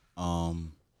 All right.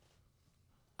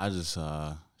 I just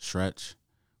stretch,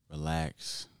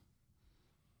 relax.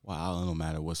 Well, it don't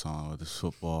matter what's on, whether it's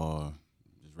football,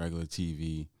 just regular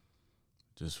TV.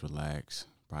 Just relax.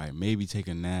 Probably maybe take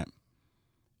a nap,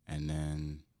 and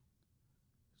then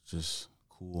just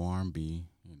cool R&B.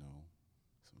 You know,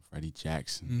 some Freddie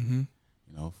Jackson. Mm-hmm.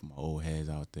 You know, for my old heads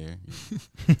out there.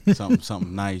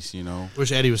 something nice. You know.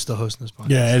 Wish Eddie was still hosting this podcast.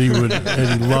 Yeah, Eddie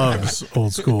loves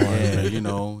old school R&B. Yeah, you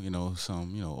know,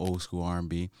 some old school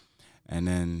R&B, and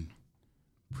then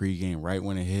pregame right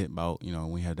when it hit about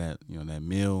we had that that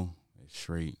meal. It's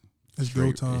straight. It's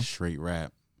go time. It's straight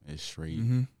rap. It's straight.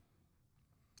 Mm-hmm.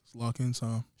 It's lock-in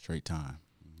time. Straight time.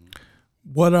 Mm-hmm.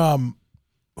 What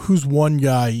who's one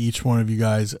guy each one of you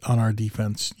guys on our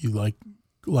defense you like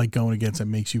going against that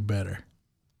makes you better?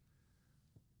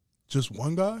 Just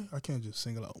one guy? I can't just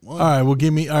single out one. All right,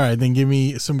 give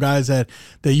me some guys that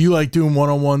you like doing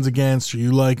one-on-ones against, or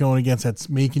you like going against that's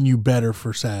making you better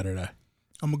for Saturday.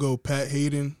 I'm going to go Pat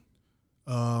Hayden.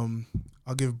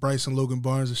 I'll give Bryce and Logan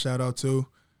Barnes a shout-out, too,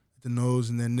 at the nose,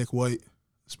 and then Nick White,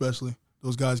 especially.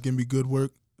 Those guys give me good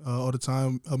work all the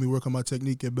time, help me work on my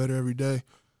technique, get better every day.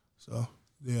 So,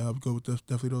 yeah, I'll go with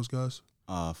definitely those guys.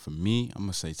 For me, I'm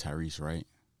going to say Tyrese Wright.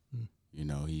 You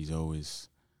know, he's always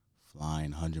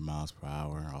flying 100 miles per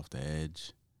hour off the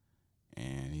edge,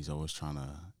 and he's always trying to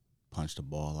punch the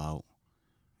ball out,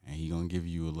 and he gonna give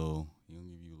you a little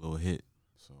hit.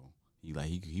 So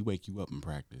he wake you up in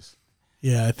practice.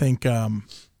 Yeah, I think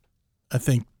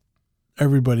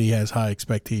everybody has high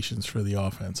expectations for the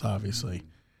offense. Obviously,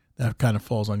 that kind of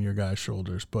falls on your guys'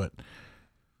 shoulders, but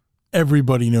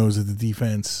everybody knows that the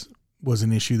defense was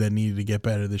an issue that needed to get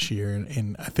better this year,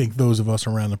 and I think those of us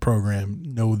around the program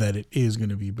know that it is going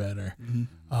to be better,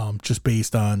 just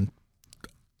based on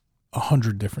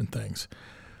 100 different things,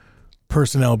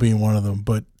 personnel being one of them.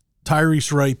 But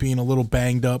Tyrese Wright being a little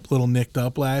banged up, little nicked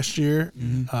up last year,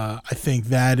 I think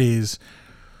that is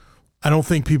 – I don't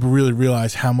think people really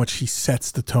realize how much he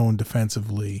sets the tone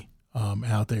defensively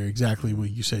out there. Exactly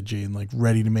what you said, Jaden, like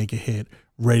ready to make a hit,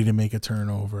 ready to make a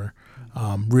turnover.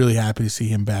 Really happy to see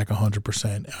him back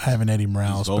 100%. Having Eddie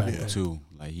Morales back back too.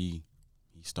 Like he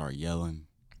start yelling.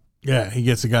 Yeah, he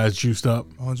gets the guys juiced up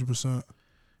 100%.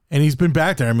 And he's been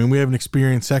back there. I mean, we have an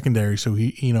experienced secondary, so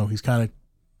he's kind of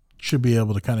should be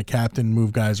able to kind of captain,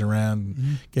 move guys around,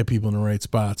 and get people in the right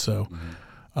spot. So,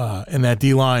 and that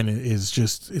D line is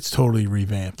just it's totally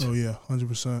revamped. Oh yeah,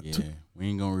 100%. Yeah, we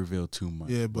ain't gonna reveal too much.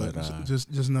 Yeah, but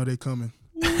just know they coming.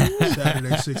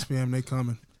 Saturday 6 p.m. they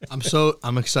coming.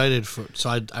 I'm excited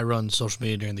I run social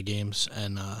media during the games,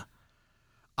 and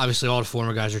obviously all the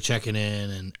former guys are checking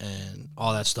in and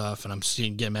all that stuff, and I'm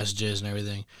getting messages and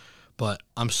everything. But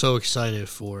I'm so excited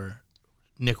for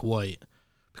Nick White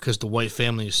because the White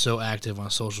family is so active on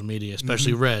social media,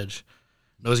 especially Reg.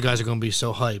 Those guys are going to be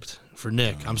so hyped for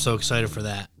Nick. I'm so excited for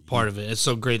that part of it. It's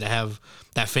so great to have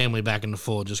that family back in the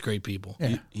fold, just great people.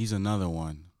 Yeah. He's another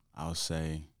one. I'll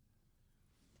say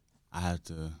I have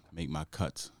to make my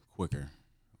cuts quicker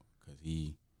because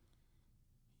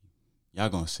y'all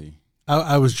going to see.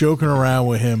 I was joking around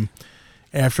with him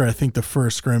after I think the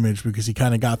first scrimmage because he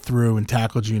kind of got through and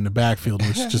tackled you in the backfield,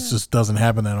 which just doesn't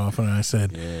happen that often. And I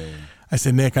said,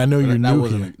 Nick, I know you're new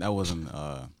here. That wasn't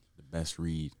the best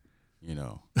read, you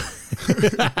know.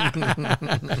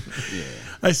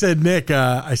 I said, Nick,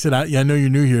 I know you're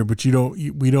new here, but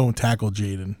we don't tackle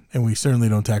Jaden, and we certainly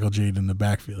don't tackle Jaden in the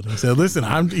backfield. He said,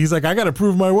 listen, he's like, I got to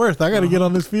prove my worth. I got to get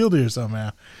on this field here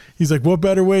somehow. He's like, what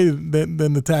better way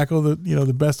than to tackle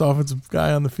the best offensive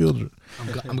guy on the field?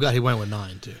 I'm glad he went with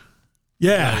 9 too.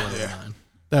 Yeah.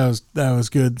 That was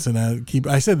good. So now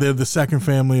I said they're the second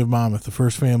family of Monmouth. The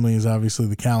first family is obviously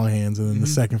the Callahans, and then the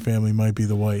second family might be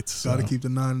the Whites. So. Got to keep the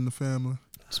 9 in the family.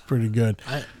 It's pretty good.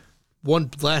 One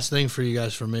last thing for you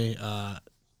guys from me.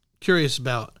 Curious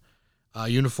about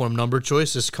uniform number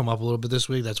choice. This come up a little bit this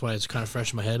week. That's why it's kind of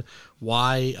fresh in my head.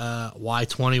 Why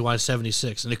 20? Why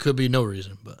 76? And it could be no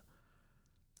reason, but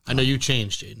I know you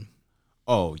changed, Jaden.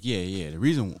 Oh yeah.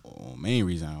 The main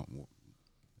reason I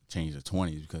changed to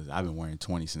 20 is because I've been wearing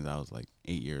 20 since I was like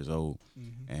 8 years old,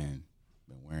 and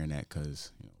been wearing that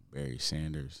because Barry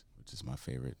Sanders, which is my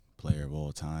favorite player of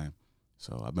all time.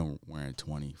 So I've been wearing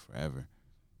 20 forever.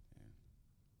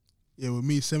 Yeah, with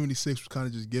me, 76 was kind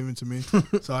of just given to me.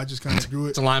 So I just kind of grew it.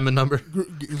 It's a lineman number.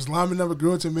 It was lineman number,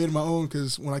 grew it and made it my own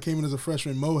because when I came in as a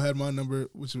freshman, Mo had my number,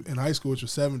 which was in high school, which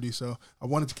was 70. So I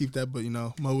wanted to keep that, but,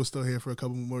 Mo was still here for a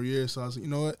couple more years. So I was like, you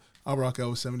know what? I'll rock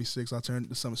out with 76. I'll turn it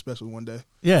to something special one day.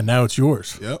 Yeah, now it's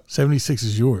yours. Yep. 76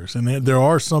 is yours. And there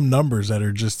are some numbers that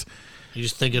are just You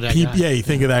just think of that guy. Yeah, you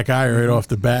think of that guy right off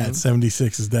the bat.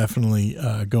 76 is definitely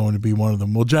going to be one of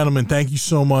them. Well, gentlemen, thank you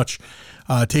so much.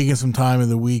 Taking some time in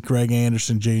the week. Greg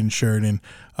Anderson, Jaden Shirden.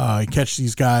 Catch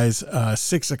these guys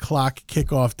 6 o'clock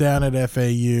kickoff down at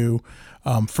FAU.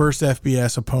 First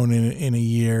FBS opponent in a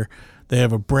year. They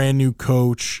have a brand new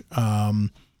coach.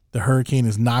 The hurricane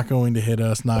is not going to hit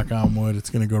us, knock on wood. It's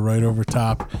going to go right over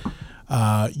top.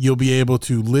 You'll be able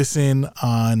to listen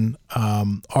on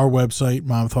our website,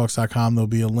 monmouthhawks.com. There'll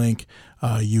be a link.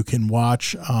 You can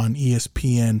watch on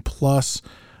ESPN Plus.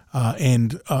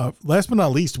 And last but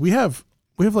not least, we have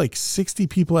like 60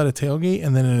 people at a tailgate,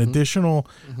 and then an additional,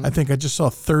 I think I just saw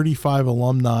 35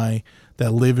 alumni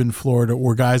that live in Florida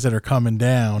or guys that are coming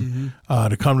down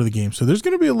to come to the game. So there's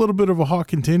going to be a little bit of a Hawk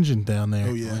contingent down there.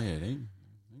 Oh, yeah. They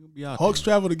be out Hawks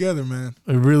travel together, man.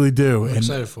 I really do. I'm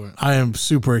excited for it. I am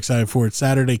super excited for it.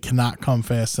 Saturday cannot come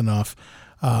fast enough,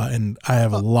 and I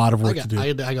have a lot of work to do.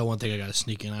 I got one thing I got to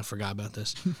sneak in. I forgot about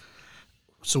this.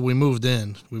 So we moved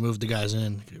the guys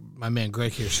in. My man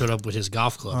Greg here showed up with his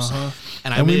golf clubs.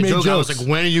 And I made a joke. Jokes. I was like,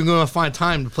 when are you going to find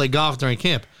time to play golf during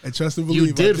camp? And trust and believe,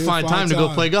 You did find time to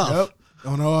go play golf. Yep.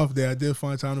 On our off day, I did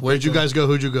find time to play golf. Where did you guys go?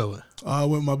 Who'd you go with? I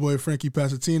went with my boy Frankie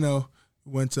Pasatino.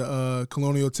 Went to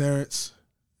Colonial Terrace.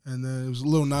 And then it was a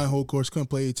little 9-hole course. Couldn't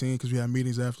play 18 because we had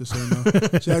meetings after. So,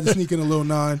 so I had to sneak in a little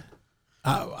 9.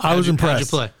 I was impressed. How'd you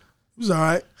play? It was all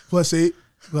right. +8.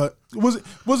 But it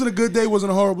wasn't a good day.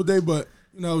 Wasn't a horrible day. But,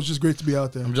 it was just great to be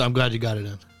out there. I'm glad you got it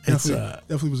in.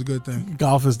 Definitely was a good thing.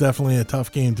 Golf is definitely a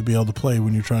tough game to be able to play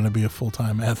when you're trying to be a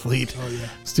full-time athlete,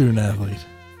 student athlete.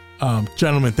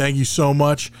 Gentlemen, thank you so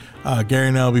much. Gary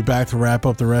and I will be back to wrap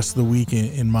up the rest of the week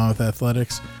in Monmouth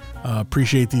Athletics.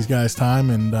 Appreciate these guys' time,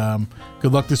 and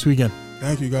good luck this weekend.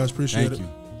 Thank you, guys. Appreciate it. Thank you.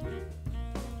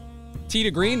 Tee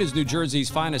to Green is New Jersey's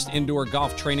finest indoor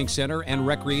golf training center and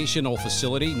recreational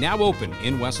facility, now open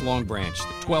in West Long Branch.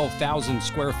 The 12,000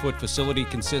 square foot facility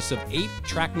consists of 8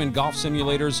 TrackMan golf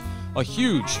simulators, a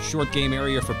huge short game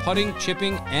area for putting,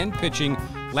 chipping, and pitching,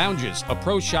 lounges, a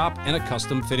pro shop, and a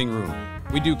custom fitting room.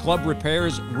 We do club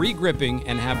repairs, re-gripping,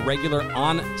 and have regular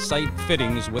on-site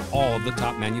fittings with all of the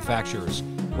top manufacturers.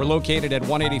 We're located at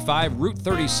 185 Route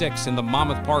 36 in the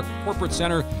Monmouth Park Corporate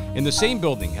Center in the same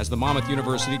building as the Monmouth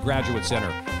University Graduate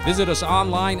Center. Visit us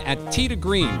online at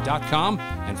teetogreen.com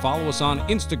and follow us on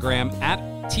Instagram at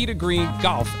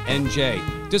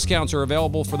teetogreengolfnj. Discounts are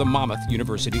available for the Monmouth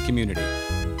University community.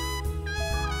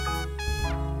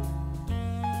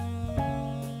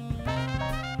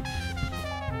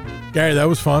 Gary, that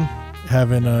was fun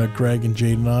having Greg and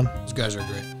Jaden on. Those guys are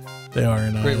great. They are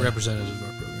Great representatives of our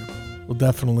program. We'll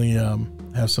definitely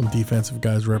have some defensive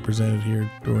guys represented here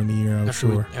during the year, I'm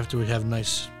sure. After we have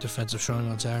nice defensive showing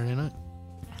on Saturday night.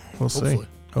 We'll see.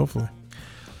 Hopefully.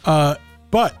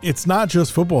 But it's not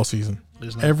just football season.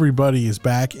 Everybody is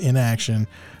back in action.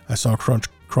 I saw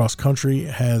Cross Country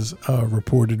has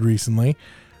reported recently.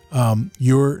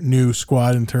 Your new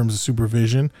squad in terms of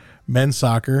supervision, men's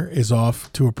soccer is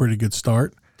off to a pretty good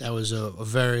start. That was a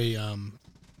very,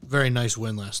 very nice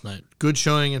win last night. Good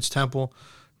showing against Temple.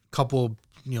 Couple,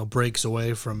 breaks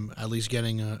away from at least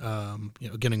getting a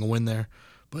win there,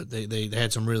 but they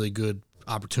had some really good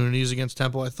opportunities against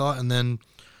Temple, I thought. And then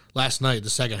last night, the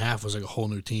second half was like a whole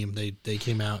new team. They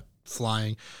came out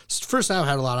flying. First half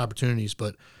had a lot of opportunities,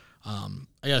 but I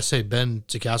gotta say Ben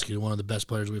Zukowski is one of the best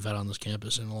players we've had on this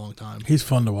campus in a long time. He's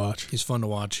fun to watch.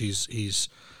 He's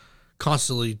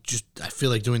constantly just, I feel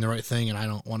like, doing the right thing, and I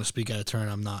don't want to speak out of turn.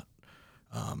 I'm not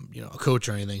a coach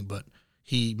or anything, but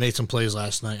he made some plays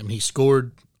last night. I mean, he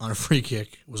scored on a free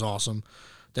kick. It was awesome.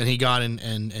 Then he got in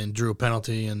and drew a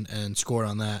penalty and scored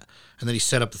on that. And then he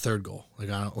set up the third goal. Like,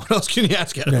 I don't, what else can you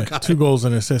ask out of a guy? 2 goals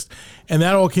and an assist. And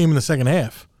that all came in the second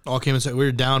half. All came in. We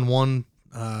were down 1-0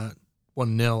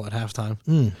 at halftime.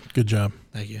 Good job.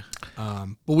 Thank you. But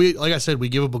we, like I said, we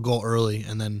give up a goal early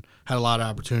and then had a lot of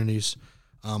opportunities.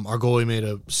 Our goalie made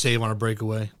a save on a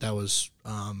breakaway. That was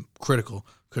critical.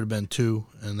 Could have been 2,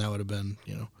 and that would have been,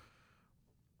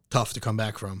 tough to come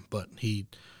back from, but he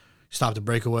stopped the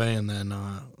breakaway, and then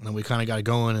we kind of got it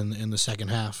going in the second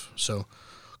half. So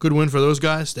good win for those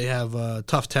guys. They have a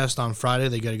tough test on Friday.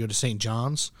 They got to go to St.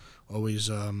 John's, always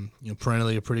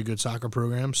perennially a pretty good soccer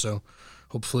program. So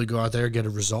hopefully go out there, get a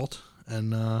result,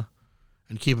 and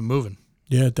keep it moving.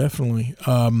 Yeah, definitely.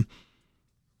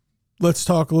 Let's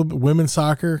talk a little bit women's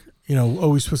soccer.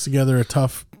 always puts together a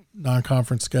tough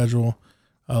non-conference schedule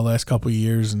last couple of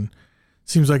years, and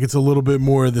seems like it's a little bit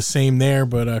more of the same there.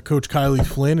 But Coach Kylie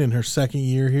Flynn in her second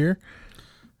year here.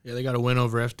 Yeah, they got a win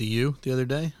over FDU the other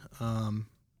day.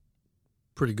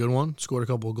 Pretty good one. Scored a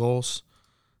couple of goals.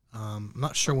 I'm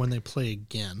not sure when they play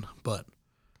again, but.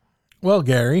 Well,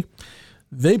 Gary,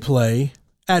 they play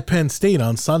at Penn State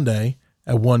on Sunday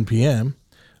at 1 p.m.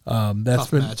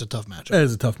 That's a tough match. That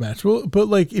is a tough match. Well, but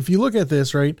like if you look at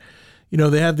this, right,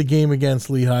 they have the game against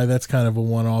Lehigh. That's kind of a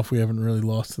one-off. We haven't really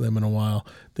lost to them in a while.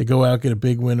 They go out, get a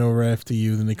big win over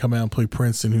FDU, then they come out and play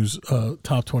Princeton, who's a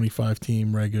top 25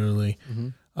 team regularly.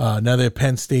 Mm-hmm. Now they have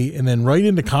Penn State, and then right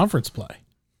into conference play.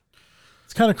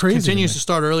 It's kind of crazy. Continues to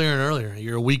start earlier and earlier.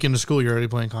 You're a week into school, you're already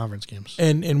playing conference games.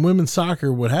 And women's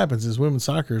soccer, what happens is women's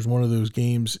soccer is one of those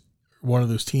teams, in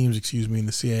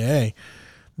the CAA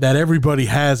that everybody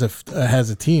has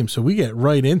a team. So we get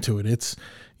right into it. It's,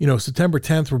 September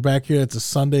 10th, we're back here. It's a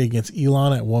Sunday against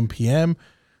Elon at 1 p.m.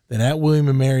 Then at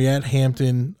William & Mary at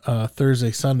Hampton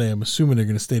Thursday, Sunday. I'm assuming they're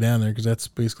going to stay down there because that's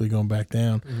basically going back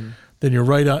down. Mm-hmm. Then you're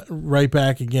right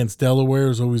back against Delaware.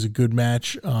 Is always a good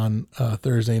match on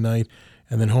Thursday night.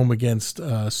 And then home against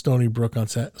Stony Brook on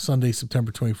Sunday,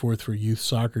 September 24th for Youth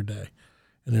Soccer Day.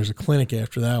 And there's a clinic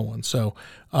after that one. So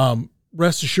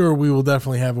rest assured we will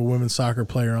definitely have a women's soccer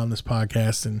player on this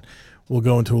podcast, and we'll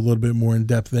go into a little bit more in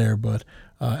depth there. But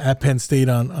at Penn State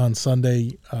on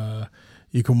Sunday,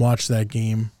 you can watch that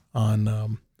game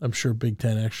on, I'm sure Big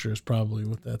Ten Extra is probably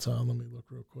what that's on. Let me look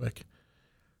real quick.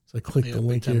 So I click the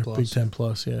link here, Big Ten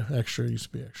Plus. Yeah, Extra used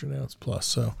to be Extra, now it's Plus.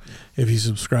 So if you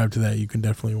subscribe to that, you can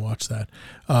definitely watch that.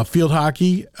 Field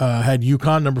hockey had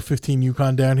UConn, number 15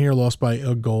 UConn down here, lost by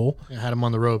a goal. I had them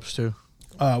on the ropes too.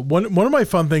 One of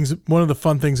the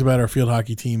fun things about our field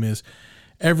hockey team is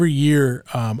every year,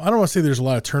 I don't want to say there's a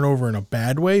lot of turnover in a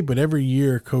bad way, but every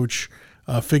year Coach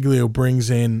Figlio brings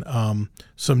in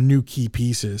some new key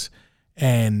pieces.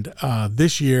 And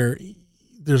this year,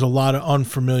 there's a lot of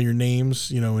unfamiliar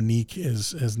names. Anik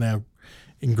is now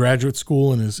in graduate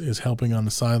school and is helping on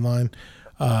the sideline.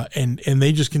 And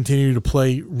they just continue to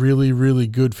play really, really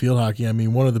good field hockey. I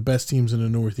mean, one of the best teams in the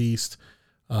Northeast.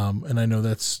 And I know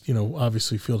that's,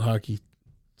 obviously Field Hockey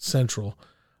Central.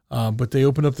 But they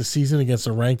opened up the season against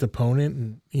a ranked opponent,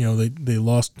 and, they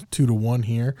lost 2-1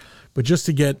 here. But just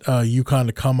to get UConn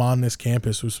to come on this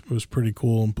campus was pretty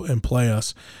cool and play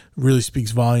us. Really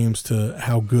speaks volumes to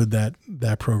how good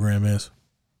that program is.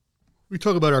 We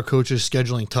talk about our coaches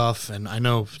scheduling tough, and I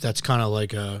know that's kind of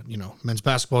like, men's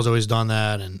basketball's always done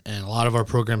that, and a lot of our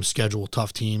programs schedule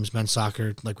tough teams. Men's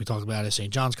soccer, like we talked about, at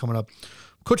St. John's coming up.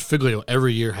 Coach Figlio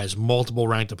every year has multiple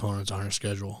ranked opponents on her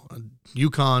schedule.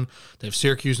 UConn, they have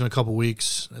Syracuse in a couple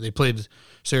weeks. They played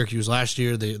Syracuse last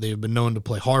year. They've been known to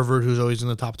play Harvard, who's always in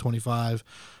the top 25.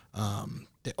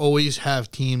 They always have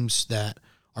teams that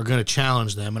are going to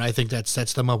challenge them, and I think that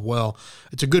sets them up well.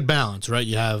 It's a good balance, right?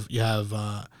 You have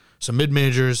some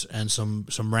mid-majors and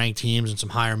some ranked teams and some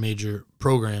higher major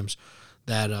programs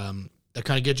that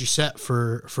kind of get you set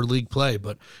for league play.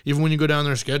 But even when you go down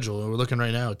their schedule, we're looking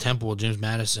right now at Temple, James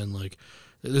Madison,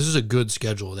 this is a good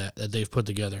schedule that they've put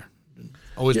together.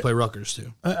 Always play Rutgers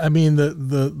too. I mean,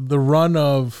 the run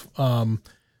of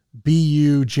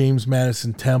BU, James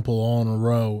Madison, Temple all in a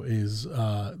row is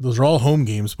those are all home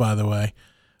games, by the way,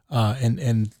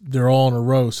 and they're all in a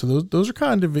row. So those are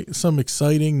kind of some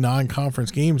exciting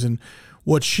non-conference games. And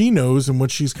what she knows and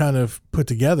what she's kind of put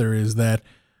together is that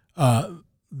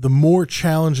the more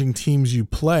challenging teams you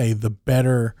play, the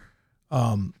better,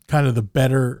 the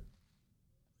better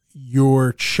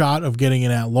your shot of getting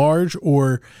an at-large,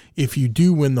 or if you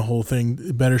do win the whole thing,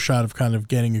 the better shot of kind of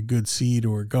getting a good seed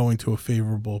or going to a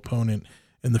favorable opponent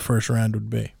in the first round would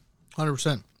be.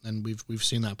 100%, and we've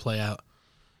seen that play out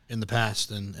in the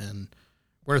past, and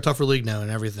we're in a tougher league now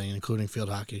and everything, including field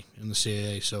hockey in the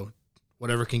CAA. So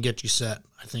whatever can get you set,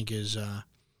 I think is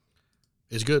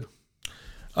good.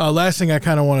 Last thing I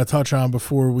kind of want to touch on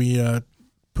before we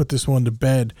put this one to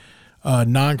bed,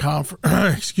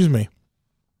 non-conference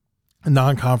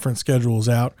schedule is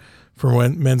out for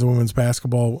men's and women's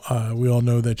basketball. We all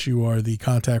know that you are the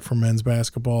contact for men's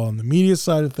basketball on the media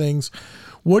side of things.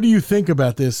 What do you think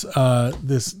about this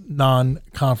this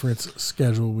non-conference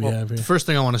schedule we have here? The first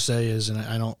thing I want to say is,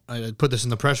 and I put this in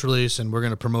the press release, and we're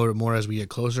going to promote it more as we get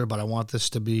closer, but I want this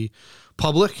to be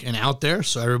public and out there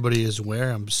so everybody is aware.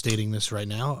 I'm stating this right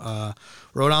now.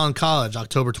 Rhode Island College,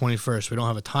 October 21st. We don't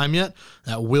have a time yet.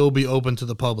 That will be open to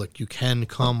the public. You can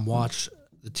come watch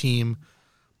the team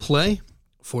play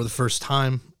for the first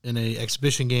time in a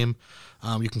exhibition game.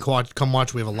 You can come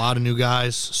watch. We have a lot of new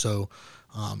guys, so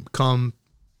come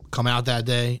out that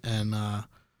day and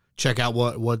check out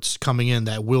what's coming in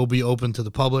that will be open to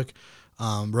the public.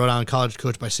 Rhode Island College,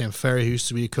 coached by Sam Ferry, who used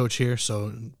to be a coach here,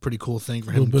 so pretty cool thing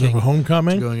for him. A little bit of a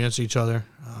homecoming. Going against each other.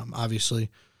 Obviously,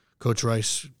 Coach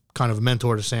Rice, kind of a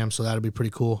mentor to Sam, so that'll be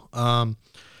pretty cool.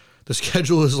 The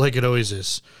schedule is like it always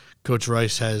is. Coach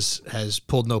Rice has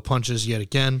pulled no punches yet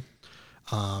again.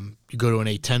 You go to an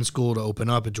A-10 school to open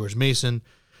up at George Mason.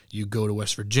 You go to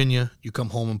West Virginia. You come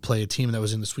home and play a team that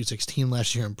was in the Sweet 16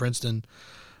 last year in Princeton.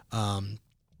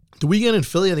 The weekend in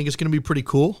Philly, I think it's going to be pretty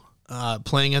cool.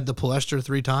 Playing at the Palestra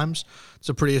 3 times. It's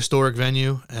a pretty historic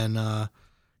venue. And,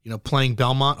 playing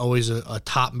Belmont, always a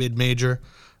top mid-major.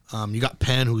 You got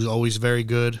Penn, who's always very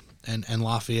good, and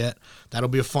Lafayette. That'll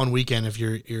be a fun weekend if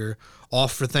you're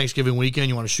off for Thanksgiving weekend.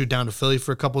 You want to shoot down to Philly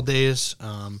for a couple days,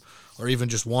 or even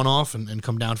just one off and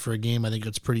come down for a game. I think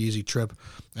it's a pretty easy trip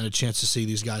and a chance to see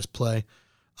these guys play.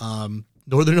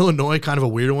 Northern Illinois, kind of a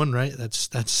weird one, right?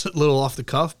 That's a little off the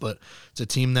cuff, but it's a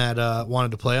team that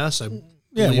wanted to play us. A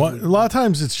lot of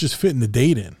times it's just fitting the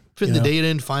date in. Fitting the date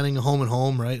in, finding a home at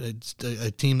home, right? It's a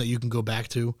team that you can go back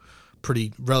to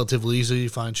pretty relatively easily. You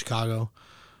find Chicago.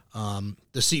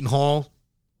 The Seton Hall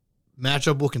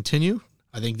matchup will continue.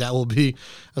 I think that will be,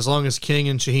 as long as King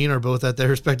and Shaheen are both at their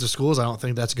respective schools, I don't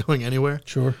think that's going anywhere.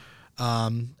 Sure.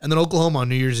 And then Oklahoma on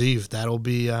New Year's Eve. That'll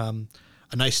be a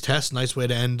nice test, nice way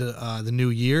to end the new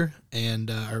year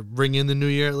or bring in the new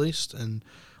year at least. And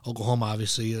Oklahoma,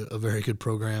 obviously, a very good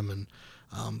program. And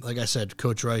like I said,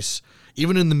 Coach Rice,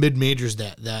 even in the mid-majors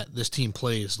that this team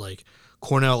plays, like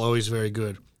Cornell, always very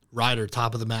good. Ryder,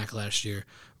 top of the MAC last year.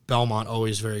 Belmont,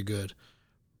 always very good.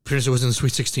 Princeton was in the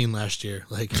Sweet 16 last year.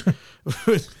 Like,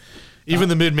 even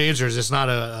the mid-majors, it's not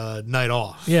a night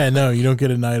off. Yeah, no, you don't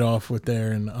get a night off with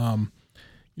there. And, on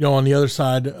the other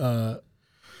side,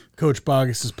 Coach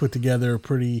Bogus has put together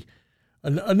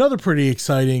another pretty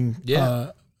exciting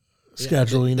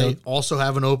schedule. They also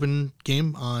have an open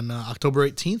game on October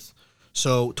 18th.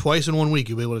 So twice in 1 week,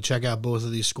 you'll be able to check out both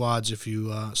of these squads if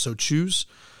you so choose.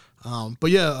 But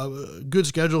yeah, a good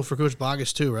schedule for Coach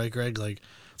Bogus too, right, Greg? Like,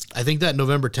 I think that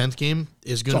November 10th game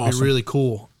is going to be really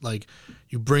cool. Like,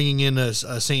 you bringing in a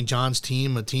St. John's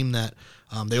team, a team that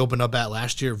they opened up at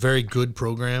last year, very good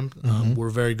program. Were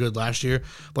very good last year,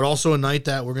 but also a night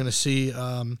that we're going to see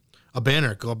a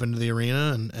banner go up into the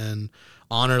arena and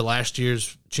honor last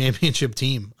year's championship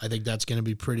team. I think that's going to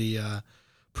be pretty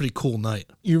cool night.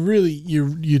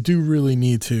 You do really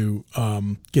need to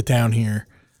get down here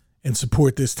and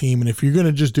support this team. And if you're going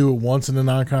to just do it once in the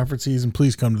non-conference season,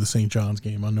 please come to the St. John's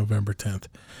game on November 10th.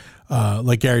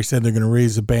 Like Gary said, they're going to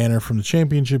raise a banner from the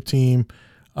championship team.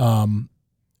 And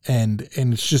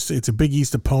it's a Big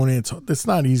East opponent. It's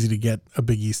not easy to get a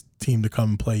Big East team to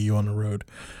come and play you on the road.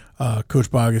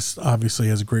 Coach Bogus obviously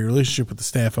has a great relationship with the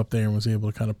staff up there and was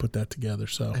able to kind of put that together.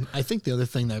 So, and I think the other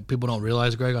thing that people don't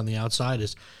realize, Greg, on the outside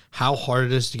is how hard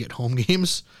it is to get home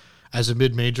games as a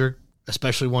mid-major,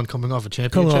 especially one coming off a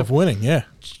championship. Coming off winning, yeah.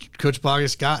 Coach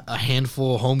Bogus got a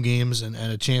handful of home games and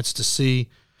a chance to see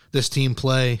this team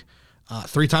play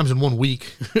 3 times in 1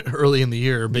 week early in the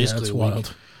year, basically. Yeah,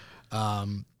 that's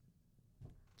wild.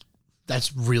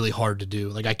 That's really hard to do.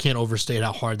 Like, I can't overstate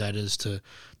how hard that is to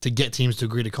get teams to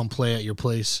agree to come play at your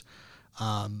place.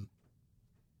 All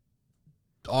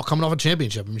coming off a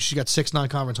championship. I mean, she got 6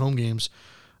 non-conference home games.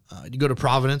 You go to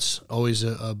Providence, always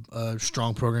a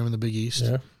strong program in the Big East.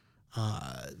 Yeah.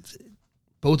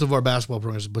 Both of our basketball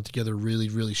programs have put together really,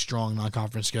 really strong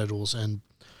non-conference schedules, and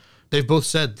they've both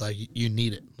said, like, you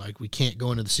need it. Like, we can't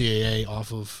go into the CAA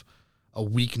off of a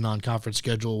weak non-conference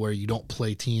schedule where you don't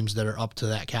play teams that are up to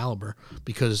that caliber,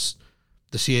 because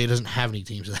the CAA doesn't have any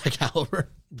teams of that caliber.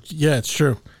 Yeah, it's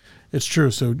true. It's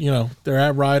true. So, they're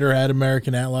at Ryder, at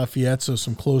American, at Lafayette, so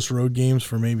some close road games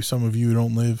for maybe some of you who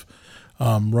don't live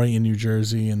right in New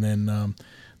Jersey, and then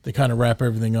they kind of wrap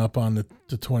everything up on the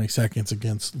 22nd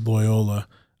against Loyola,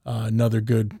 another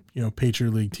good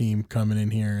Patriot League team coming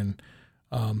in here, and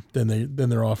then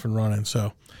they're off and running.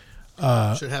 So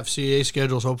should have CAA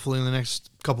schedules hopefully in the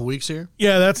next couple weeks here.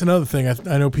 Yeah, that's another thing.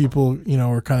 I know people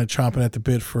are kind of chomping at the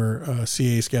bit for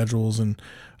CAA schedules, and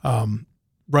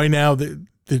right now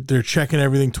they're checking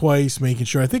everything twice, making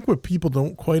sure. I think what people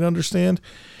don't quite understand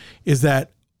is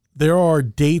that there are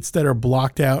dates that are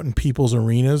blocked out in people's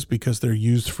arenas because they're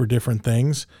used for different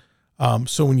things.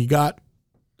 So when you got,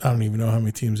 I don't even know how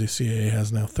many teams the CAA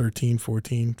has now, 13,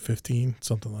 14, 15,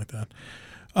 something like that.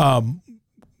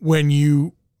 When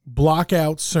you block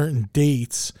out certain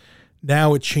dates,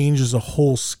 now it changes a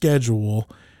whole schedule.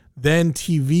 Then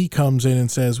TV comes in and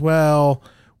says, well,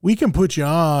 we can put you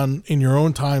on in your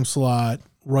own time slot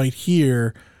right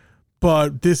here,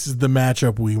 but this is the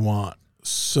matchup we want.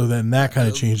 So then that kind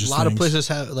of changes A lot things. of places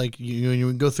have, like,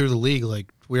 you go through the league,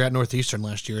 like we were at Northeastern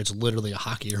last year. It's literally a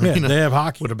hockey arena. Yeah, they have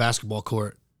hockey with a basketball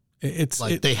court.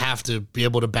 They have to be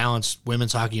able to balance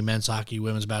women's hockey, men's hockey,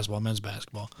 women's basketball, men's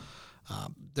basketball.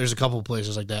 There's a couple of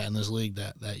places like that in this league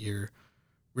that you're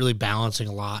really balancing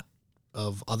a lot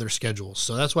of other schedules.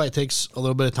 So that's why it takes a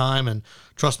little bit of time. And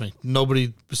trust me,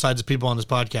 nobody besides the people on this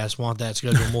podcast want that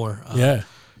schedule more. Yeah.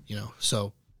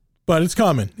 So. But it's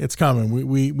coming. It's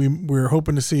coming. We're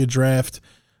hoping to see a draft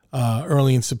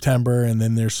early in September, and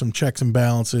then there's some checks and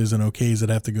balances and OKs that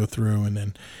have to go through,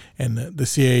 and the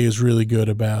CAA is really good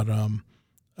about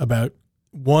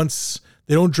once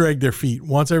they don't drag their feet.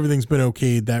 Once everything's been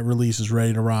okayed, that release is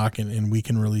ready to rock, and we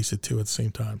can release it too at the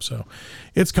same time. So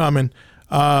it's coming.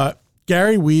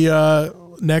 Gary, we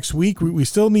next week we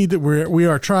still need to. We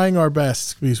are trying our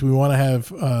best because we want to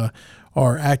have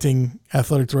our acting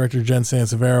athletic director, Jen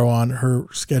Sansevero, on. Her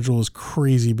schedule is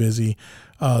crazy busy.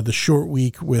 The short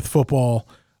week with football,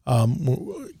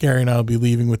 Gary and I will be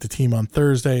leaving with the team on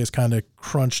Thursday. Is kind of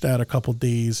crunched out a couple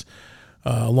days,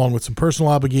 along with some personal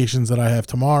obligations that I have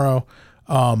tomorrow.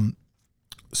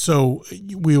 So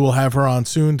we will have her on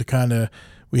soon to kind of.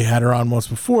 We had her on once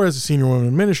before as a senior women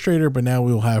administrator, but now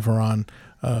we will have her on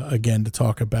again to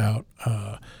talk about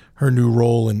her new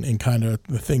role and kind of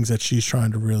the things that she's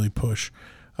trying to really push.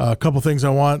 A couple things I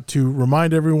want to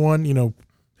remind everyone,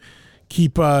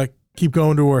 keep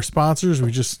going to our sponsors.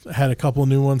 We just had a couple of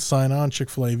new ones sign on,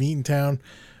 Chick-fil-A of Eatontown,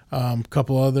 a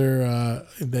couple other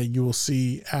that you will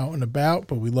see out and about,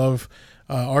 but we love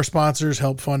our sponsors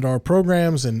help fund our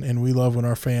programs, and we love when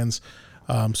our fans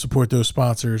support those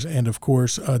sponsors. And of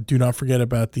course, do not forget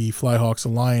about the Flyhawks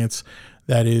Alliance.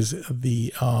 That is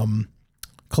the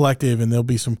collective, and there'll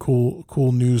be some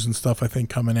cool news and stuff I think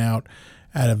coming out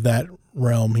of that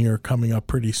realm here coming up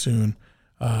pretty soon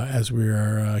as we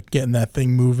are getting that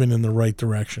thing moving in the right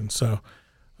direction. So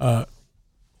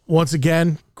once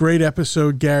again, great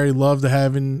episode, Gary. Love to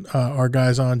having our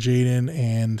guys on, Jaden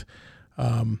and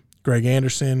Greg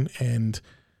Anderson, and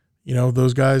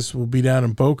those guys will be down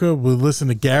in Boca. We'll listen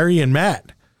to Gary and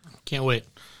Matt. Can't wait.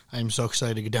 I am so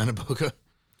excited to get down to Boca.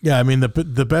 Yeah, I mean,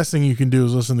 the best thing you can do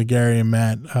is listen to Gary and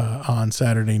Matt on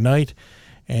Saturday night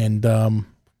and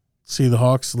see the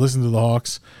Hawks, listen to the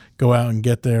Hawks, go out and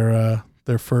get their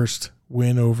first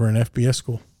win over an FBS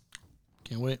school.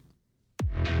 Can't wait.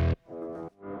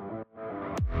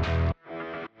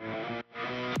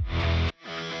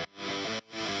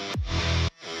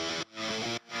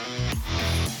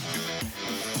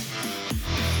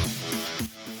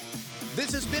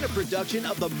 This has been a production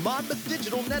of the Monmouth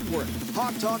Digital Network.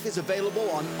 Hawk Talk is available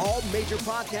on all major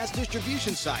podcast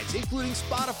distribution sites, including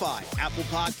Spotify, Apple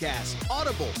Podcasts,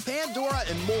 Audible, Pandora,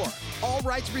 and more. All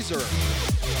rights reserved.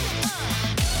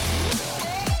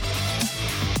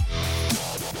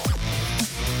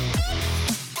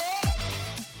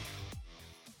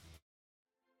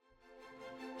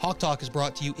 Hawk Talk is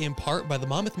brought to you in part by the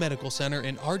Monmouth Medical Center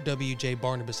and RWJ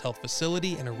Barnabas Health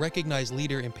Facility, and a recognized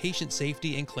leader in patient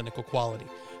safety and clinical quality.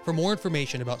 For more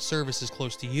information about services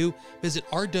close to you, visit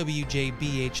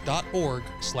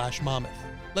rwjbh.org/Monmouth.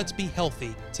 Let's be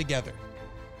healthy together.